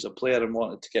liked me as a player and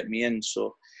wanted to get me in,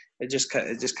 so it just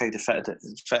kind of fitted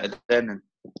in, and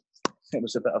it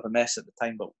was a bit of a mess at the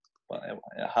time, but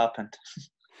it happened.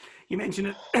 You mentioned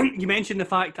it. You mentioned the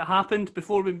fact it happened.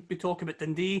 Before we talk about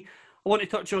Dundee, I want to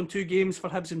touch on two games for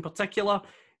Hibs in particular.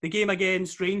 The game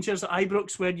against Rangers at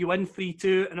Ibrox, where you win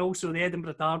 3-2, and also the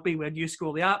Edinburgh Derby, where you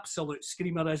score the absolute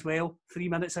screamer as well, 3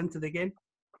 minutes into the game.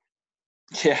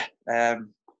 Yeah,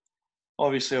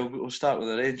 obviously we'll start with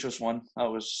the Rangers one. That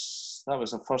was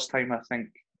the first time I think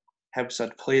Hibs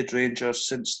had played Rangers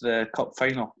since the cup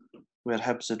final, where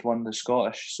Hibs had won the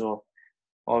Scottish. So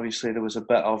obviously there was a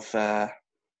bit of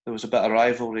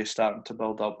rivalry starting to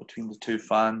build up between the two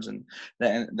fans, and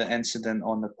the incident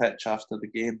on the pitch after the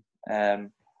game.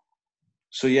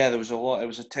 So yeah, there was a lot. It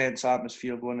was a tense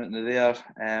atmosphere going into there,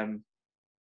 and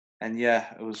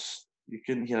yeah, it was. You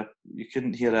couldn't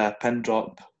hear a pin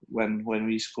drop when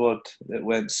we scored. It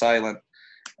went silent,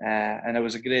 and it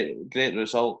was a great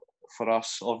result for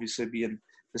us. Obviously, being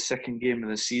the second game of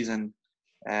the season,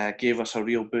 gave us a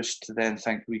real boost to then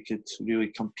think we could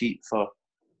really compete for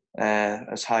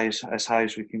as high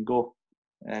as we can go.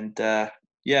 And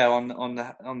on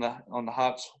the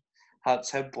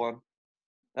Hearts Hib one,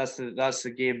 that's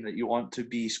the game that you want to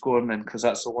be scoring in, because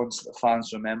that's the ones that the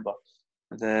fans remember.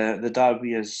 The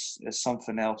derby is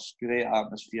something else. Great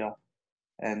atmosphere,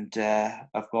 and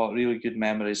I've got really good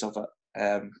memories of it.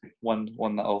 One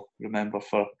that I'll remember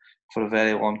for a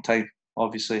very long time.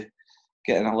 Obviously,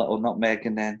 getting a little nutmeg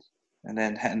and then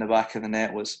hitting the back of the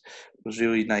net was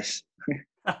really nice.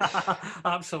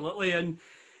 Absolutely. And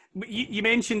you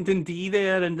mentioned Dundee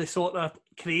there and the sort of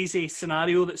crazy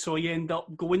scenario that saw you end up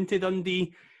going to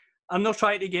Dundee. I'm not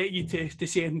trying to get you to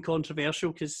say anything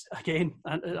controversial, because, again,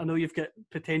 I know you've got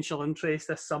potential interest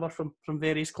this summer from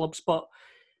various clubs, but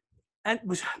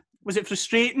was it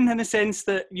frustrating in the sense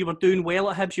that you were doing well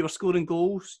at Hibs, you were scoring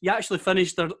goals? You actually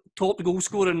finished their top goal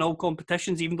scorer in all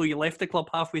competitions, even though you left the club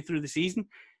halfway through the season.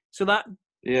 So that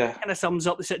kind of sums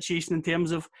up the situation in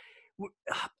terms of,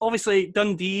 obviously,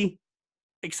 Dundee,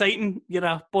 exciting. You're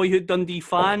a boyhood Dundee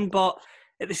fan, but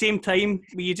at the same time,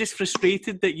 were you just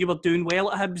frustrated that you were doing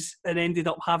well at Hibs and ended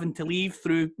up having to leave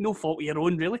through no fault of your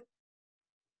own, really?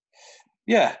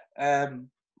 Yeah,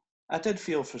 I did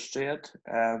feel frustrated.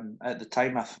 At the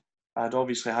time, I'd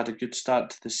obviously had a good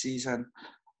start to the season,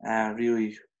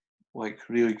 really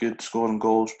good, scoring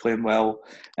goals, playing well,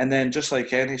 and then just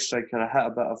like any striker, I hit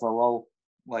a bit of a lull,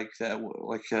 like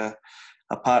a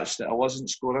patch that I wasn't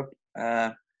scoring.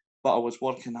 But I was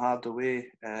working hard away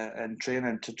in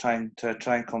training to try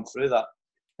and come through that,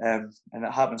 and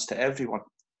it happens to everyone.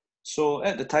 So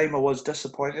at the time I was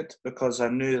disappointed, because I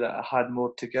knew that I had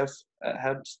more to give at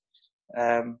Hibs,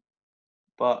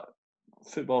 but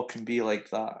football can be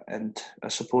like that, and I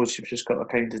suppose you've just got to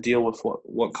kind of deal with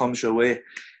what comes your way.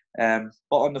 But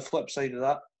on the flip side of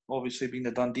that, obviously being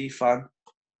a Dundee fan,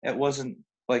 it wasn't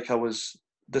like I was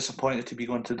disappointed to be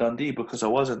going to Dundee, because I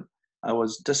wasn't. I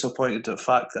was disappointed at the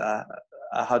fact that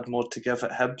I had more to give at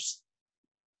Hibs.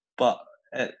 But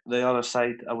at the other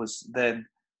side, I was then,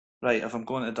 right, if I'm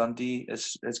going to Dundee,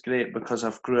 it's great, because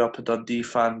I've grew up a Dundee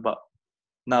fan, but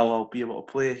now I'll be able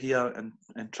to play here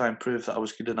and try and prove that I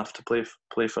was good enough to play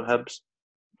for Hibs.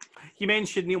 You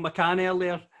mentioned Neil McCann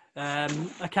earlier,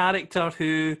 a character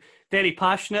who very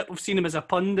passionate. We've seen him as a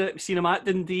pundit, we've seen him at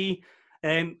Dundee.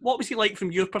 What was he like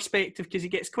from your perspective? Because he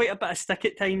gets quite a bit of stick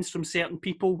at times from certain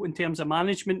people in terms of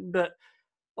management, but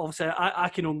obviously I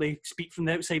can only speak from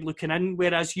the outside looking in,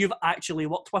 whereas you've actually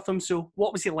worked with him. So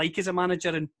what was he like as a manager,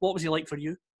 and what was he like for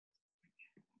you?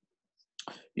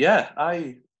 Yeah,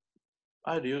 I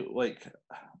really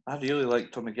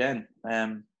liked him again.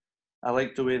 I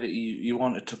liked the way that he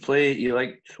wanted to play.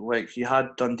 He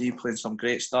had Dundee playing some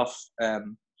great stuff.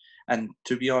 And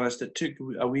to be honest, it took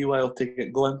a wee while to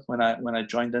get going when I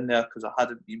joined in there, because I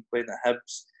hadn't been playing at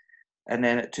Hibs, and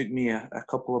then it took me a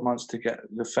couple of months to get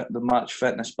the match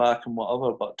fitness back and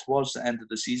whatever. But towards the end of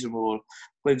the season, we were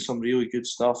playing some really good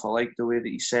stuff. I liked the way that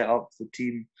he set up the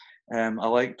team. I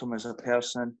liked him as a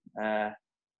person.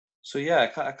 So yeah,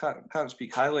 I can't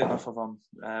speak highly enough of him.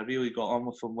 Really got on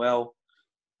with him well.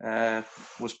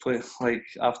 Was playing, like,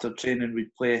 after training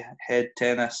we'd play head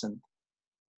tennis, and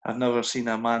I've never seen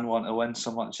a man want to win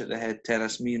so much at the head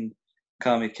tennis. Me and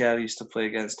Cammy Kerr used to play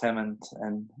against him and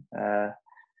the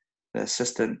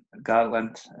assistant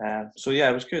Garland. So yeah,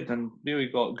 it was good, and really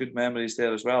got good memories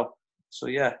there as well. So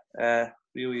yeah,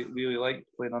 really liked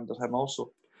playing under him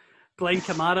also. Glenn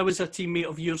Kamara was a teammate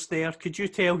of yours there. Could you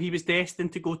tell he was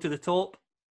destined to go to the top?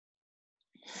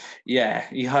 Yeah,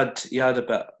 he had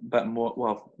a bit more.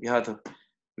 Well, he had a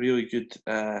really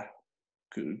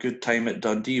good time at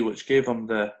Dundee, which gave him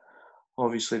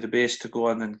obviously the base to go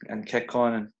on and kick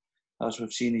on. And as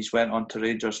we've seen, he's went on to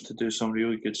Rangers to do some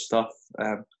really good stuff,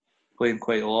 playing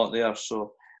quite a lot there.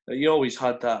 So he always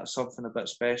had that something a bit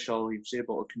special. He was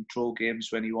able to control games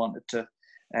when he wanted to.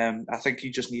 I think he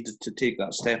just needed to take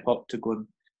that step up to go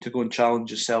and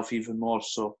challenge himself even more.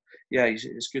 So yeah,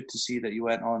 it's good to see that he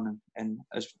went on and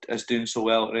is doing so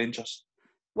well at Rangers.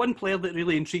 One player that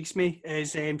really intrigues me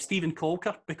is Steven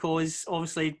Caulker, because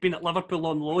obviously he'd been at Liverpool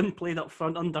on loan, played up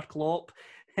front under Klopp,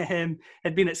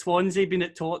 had been at Swansea, been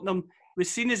at Tottenham, was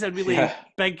seen as a really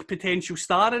big potential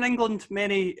star in England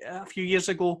a few years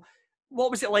ago.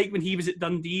 What was it like when he was at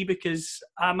Dundee? Because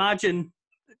I imagine,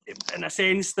 in a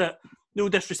sense, that, no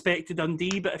disrespect to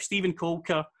Dundee, but if Steven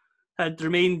Caulker had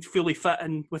remained fully fit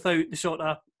and without the sort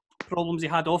of problems he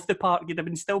had off the park, he'd have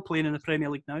been still playing in the Premier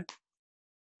League now.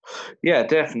 Yeah,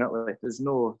 definitely. There's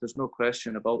no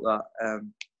question about that.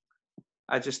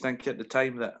 I just think at the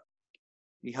time that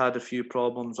he had a few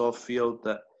problems off field,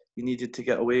 that he needed to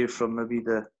get away from maybe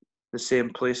the same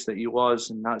place that he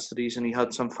was, and that's the reason he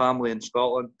had some family in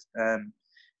Scotland.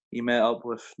 he met up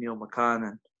with Neil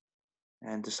McCann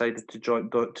and decided to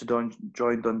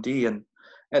join Dundee. And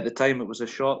at the time, it was a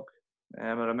shock. I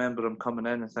remember him coming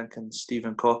in and thinking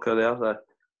Stephen Cocker there,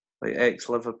 the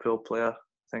ex-Liverpool player,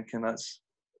 thinking that's,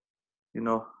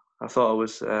 I thought it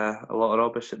was a lot of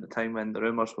rubbish at the time when the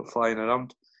rumours were flying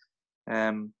around.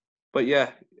 But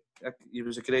yeah, he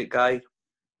was a great guy.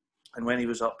 And when he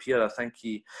was up here, I think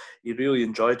he really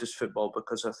enjoyed his football,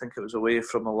 because I think it was away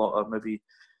from a lot of maybe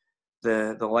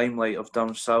the limelight of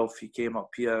down south. He came up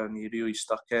here and he really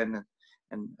stuck in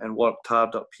and worked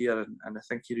hard up here. And I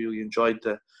think he really enjoyed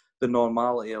the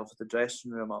normality of the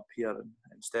dressing room up here, and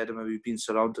instead of maybe being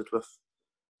surrounded with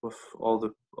all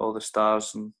the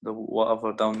stars and the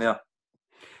whatever down there.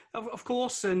 Of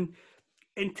course, and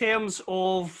in terms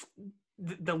of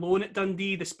the loan at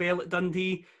Dundee, the spell at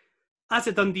Dundee, as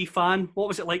a Dundee fan, what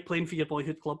was it like playing for your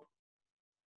boyhood club?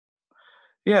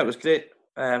 Yeah, it was great.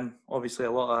 Obviously,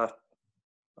 a lot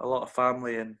of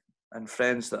family and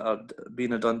friends that had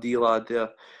been a Dundee lad.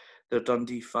 They're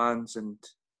Dundee fans, and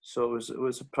so it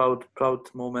was a proud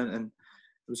moment, and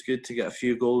it was good to get a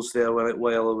few goals there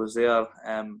while I was there.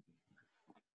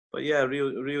 But yeah,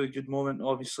 really good moment.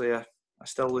 Obviously, I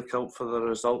still look out for the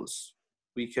results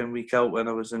week in, week out when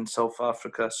I was in South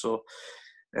Africa. So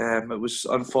it was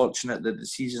unfortunate that the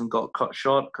season got cut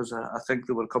short, because I think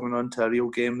they were coming on to a real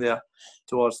game there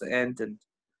towards the end, and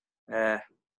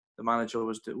the manager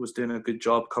was doing a good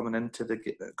job coming into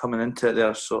it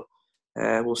there. So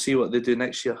we'll see what they do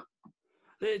next year.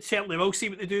 They certainly will see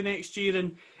what they do next year.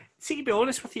 And see, to be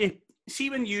honest with you,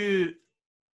 see, when you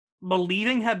were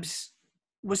leaving Hibs,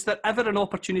 was there ever an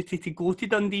opportunity to go to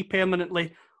Dundee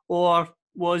permanently, or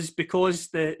was because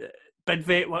the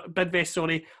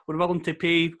Bidvest were willing to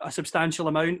pay a substantial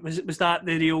amount, was that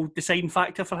the real deciding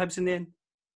factor for Hibs in the end?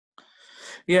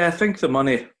 Yeah, I think the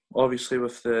money, obviously,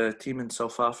 with the team in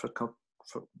South Africa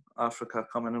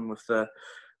coming in with the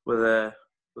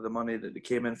money that they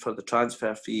came in for the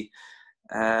transfer fee.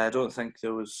 I don't think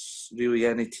there was really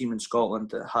any team in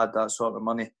Scotland that had that sort of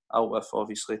money, out with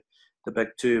obviously the big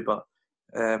two, but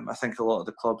I think a lot of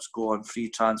the clubs go on free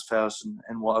transfers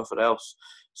and whatever else.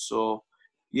 So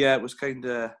yeah, it was kind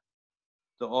of,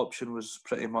 the option was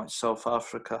pretty much South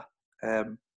Africa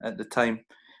at the time,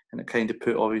 and it kind of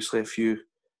put obviously a few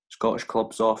Scottish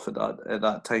clubs off at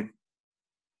that time.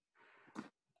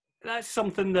 That's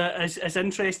something that is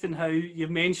interesting, how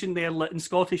you've mentioned there in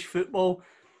Scottish football.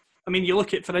 I mean, you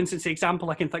look at, for instance, the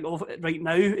example I can think of right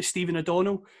now is Stephen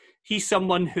O'Donnell. He's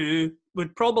someone who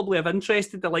would probably have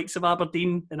interested the likes of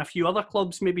Aberdeen and a few other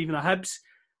clubs, maybe even a Hibs.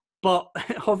 But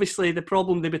obviously the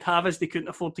problem they would have is they couldn't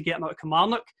afford to get him out of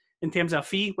Kilmarnock in terms of a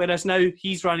fee, whereas now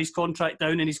he's run his contract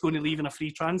down and he's going to leave in a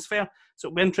free transfer. So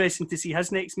it'll be interesting to see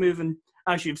his next move. And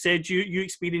as you've said, you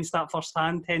experienced that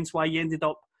firsthand, hence why you ended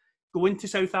up going to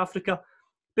South Africa.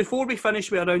 Before we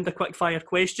finish with a round of quick-fire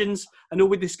questions, I know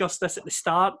we discussed this at the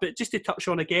start, but just to touch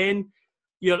on again,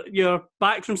 you're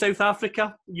back from South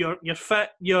Africa, you're fit,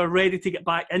 you're ready to get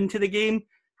back into the game.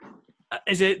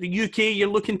 Is it the UK you're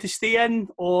looking to stay in,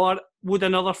 or would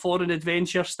another foreign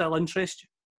adventure still interest you?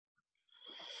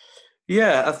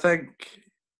 Yeah, I think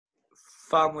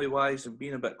family-wise and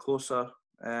being a bit closer,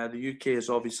 the UK is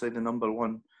obviously the number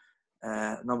one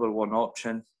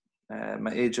option.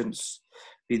 My agent's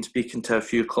been speaking to a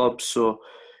few clubs, so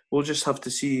we'll just have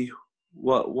to see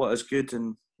what is good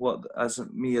and what, as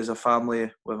me as a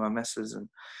family with my missus,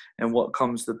 and what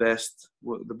comes the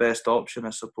best option, I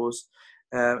suppose.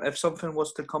 If something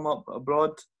was to come up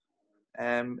abroad,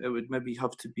 it would maybe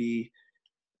have to be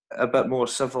a bit more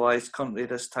civilised country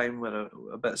this time, where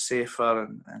a bit safer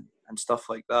and stuff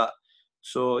like that.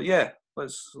 So yeah,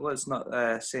 let's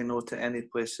not say no to any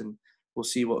place, and we'll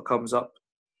see what comes up.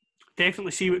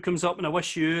 Definitely see what comes up, and I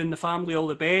wish you and the family all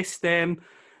the best. The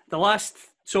last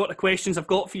sort of questions I've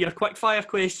got for you are quick fire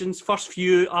questions. First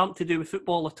few aren't to do with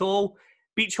football at all.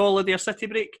 Beach holiday or city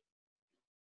break?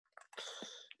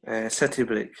 City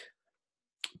break.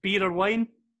 Beer or wine?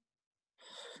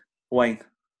 Wine.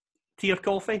 Tea or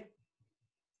coffee?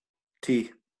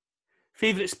 Tea.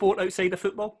 Favourite sport outside of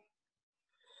football?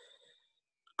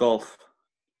 Golf.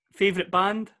 Favourite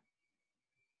band?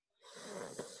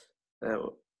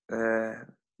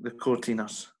 The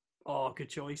Cortinas. Oh, good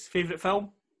choice. Favourite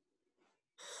film?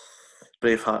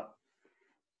 Braveheart.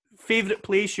 Favourite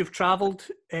place you've travelled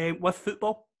with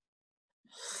football?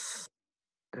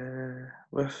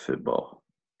 With football,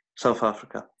 South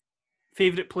Africa.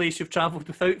 Favourite place you've travelled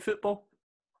without football?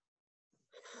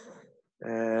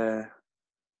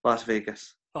 Las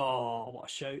Vegas. Oh, what a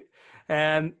shout.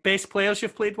 Best players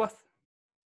you've played with?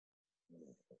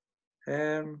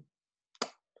 John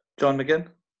McGinn.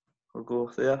 We'll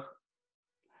go there.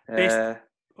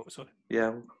 Oh, sorry.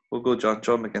 Yeah, we'll go John.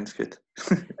 John McGinn's good.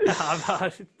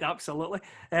 Absolutely.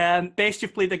 Best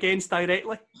you've played against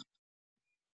directly?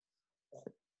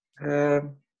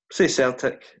 Say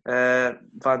Celtic. Van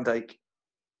Dijk.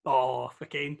 Oh,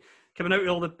 again, coming out with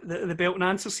all the belting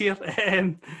answers here.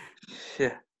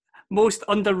 Yeah. Most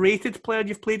underrated player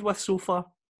you've played with so far?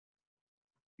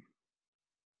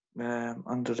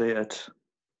 Underrated.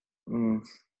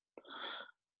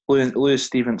 Lewis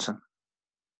Stevenson.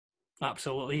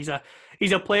 Absolutely.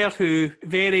 He's a player who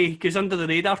goes under the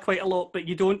radar quite a lot, but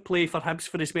you don't play for Hibs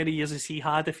for as many years as he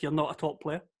had if you're not a top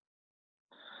player.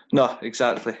 No,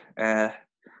 exactly.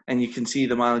 And you can see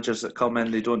the managers that come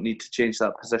in, they don't need to change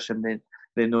that position.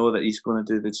 They know that he's going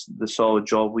to do the solid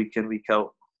job week in, week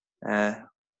out.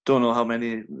 Don't know how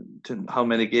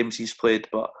many games he's played,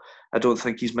 but I don't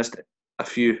think he's missed a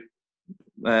few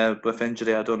with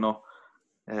injury. I don't know.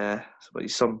 But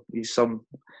he's some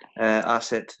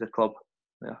asset to the club.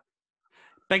 Yeah.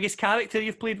 Biggest character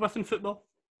you've played with in football?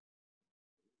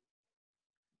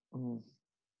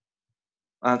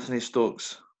 Anthony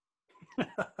Stokes.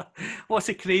 What's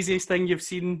the craziest thing you've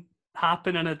seen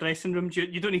happen in a dressing room?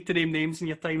 You don't need to name names in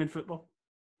your time in football.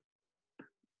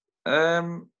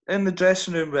 In the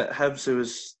dressing room at Hibs,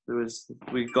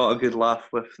 we got a good laugh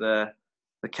with the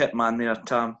kit man there,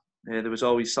 Tam. There was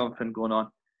always something going on.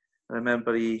 I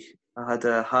remember I had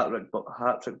a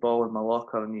hat-trick ball in my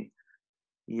locker, and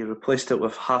he replaced it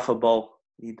with half a ball.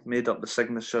 He'd made up the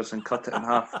signatures and cut it in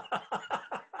half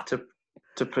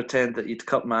to pretend that he'd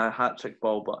cut my hat-trick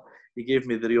ball, but he gave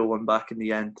me the real one back in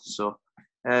the end. So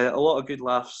a lot of good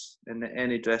laughs in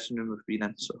any dressing room we've been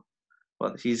in. So,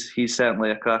 but he's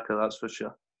certainly a cracker, that's for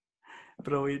sure.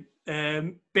 Brilliant.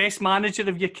 Best manager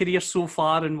of your career so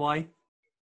far, and why?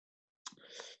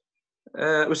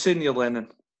 It was Neil Lennon.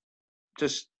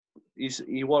 Just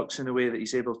he works in a way that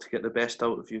he's able to get the best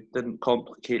out of you. Didn't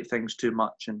complicate things too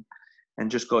much, and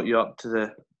just got you up to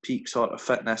the peak sort of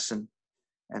fitness and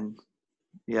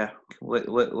yeah,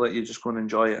 let you just go and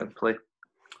enjoy it and play.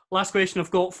 Last question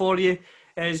I've got for you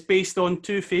is based on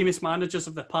two famous managers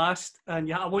of the past,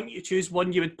 and I want you to choose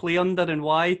one you would play under and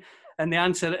why. And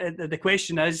the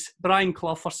question is Brian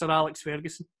Clough or Sir Alex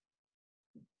Ferguson?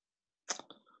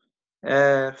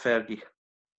 Fergie.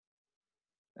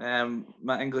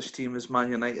 My English team is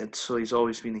Man United, so he's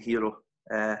always been a hero.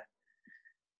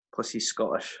 Plus he's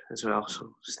Scottish as well,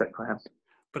 so stick with him.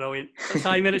 Brilliant.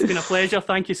 Simon, it's been a pleasure.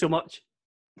 Thank you so much.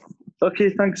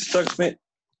 Okay, thanks, mate.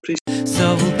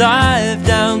 So we'll dive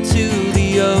down to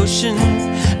the ocean,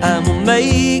 and we'll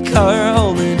make our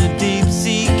home in a deep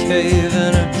sea cave,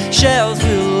 and our shells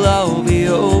will all be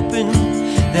open.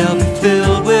 They'll be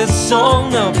filled with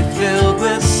song, they'll be filled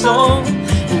with song.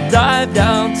 We'll dive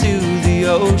down to the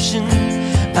ocean,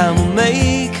 and we'll make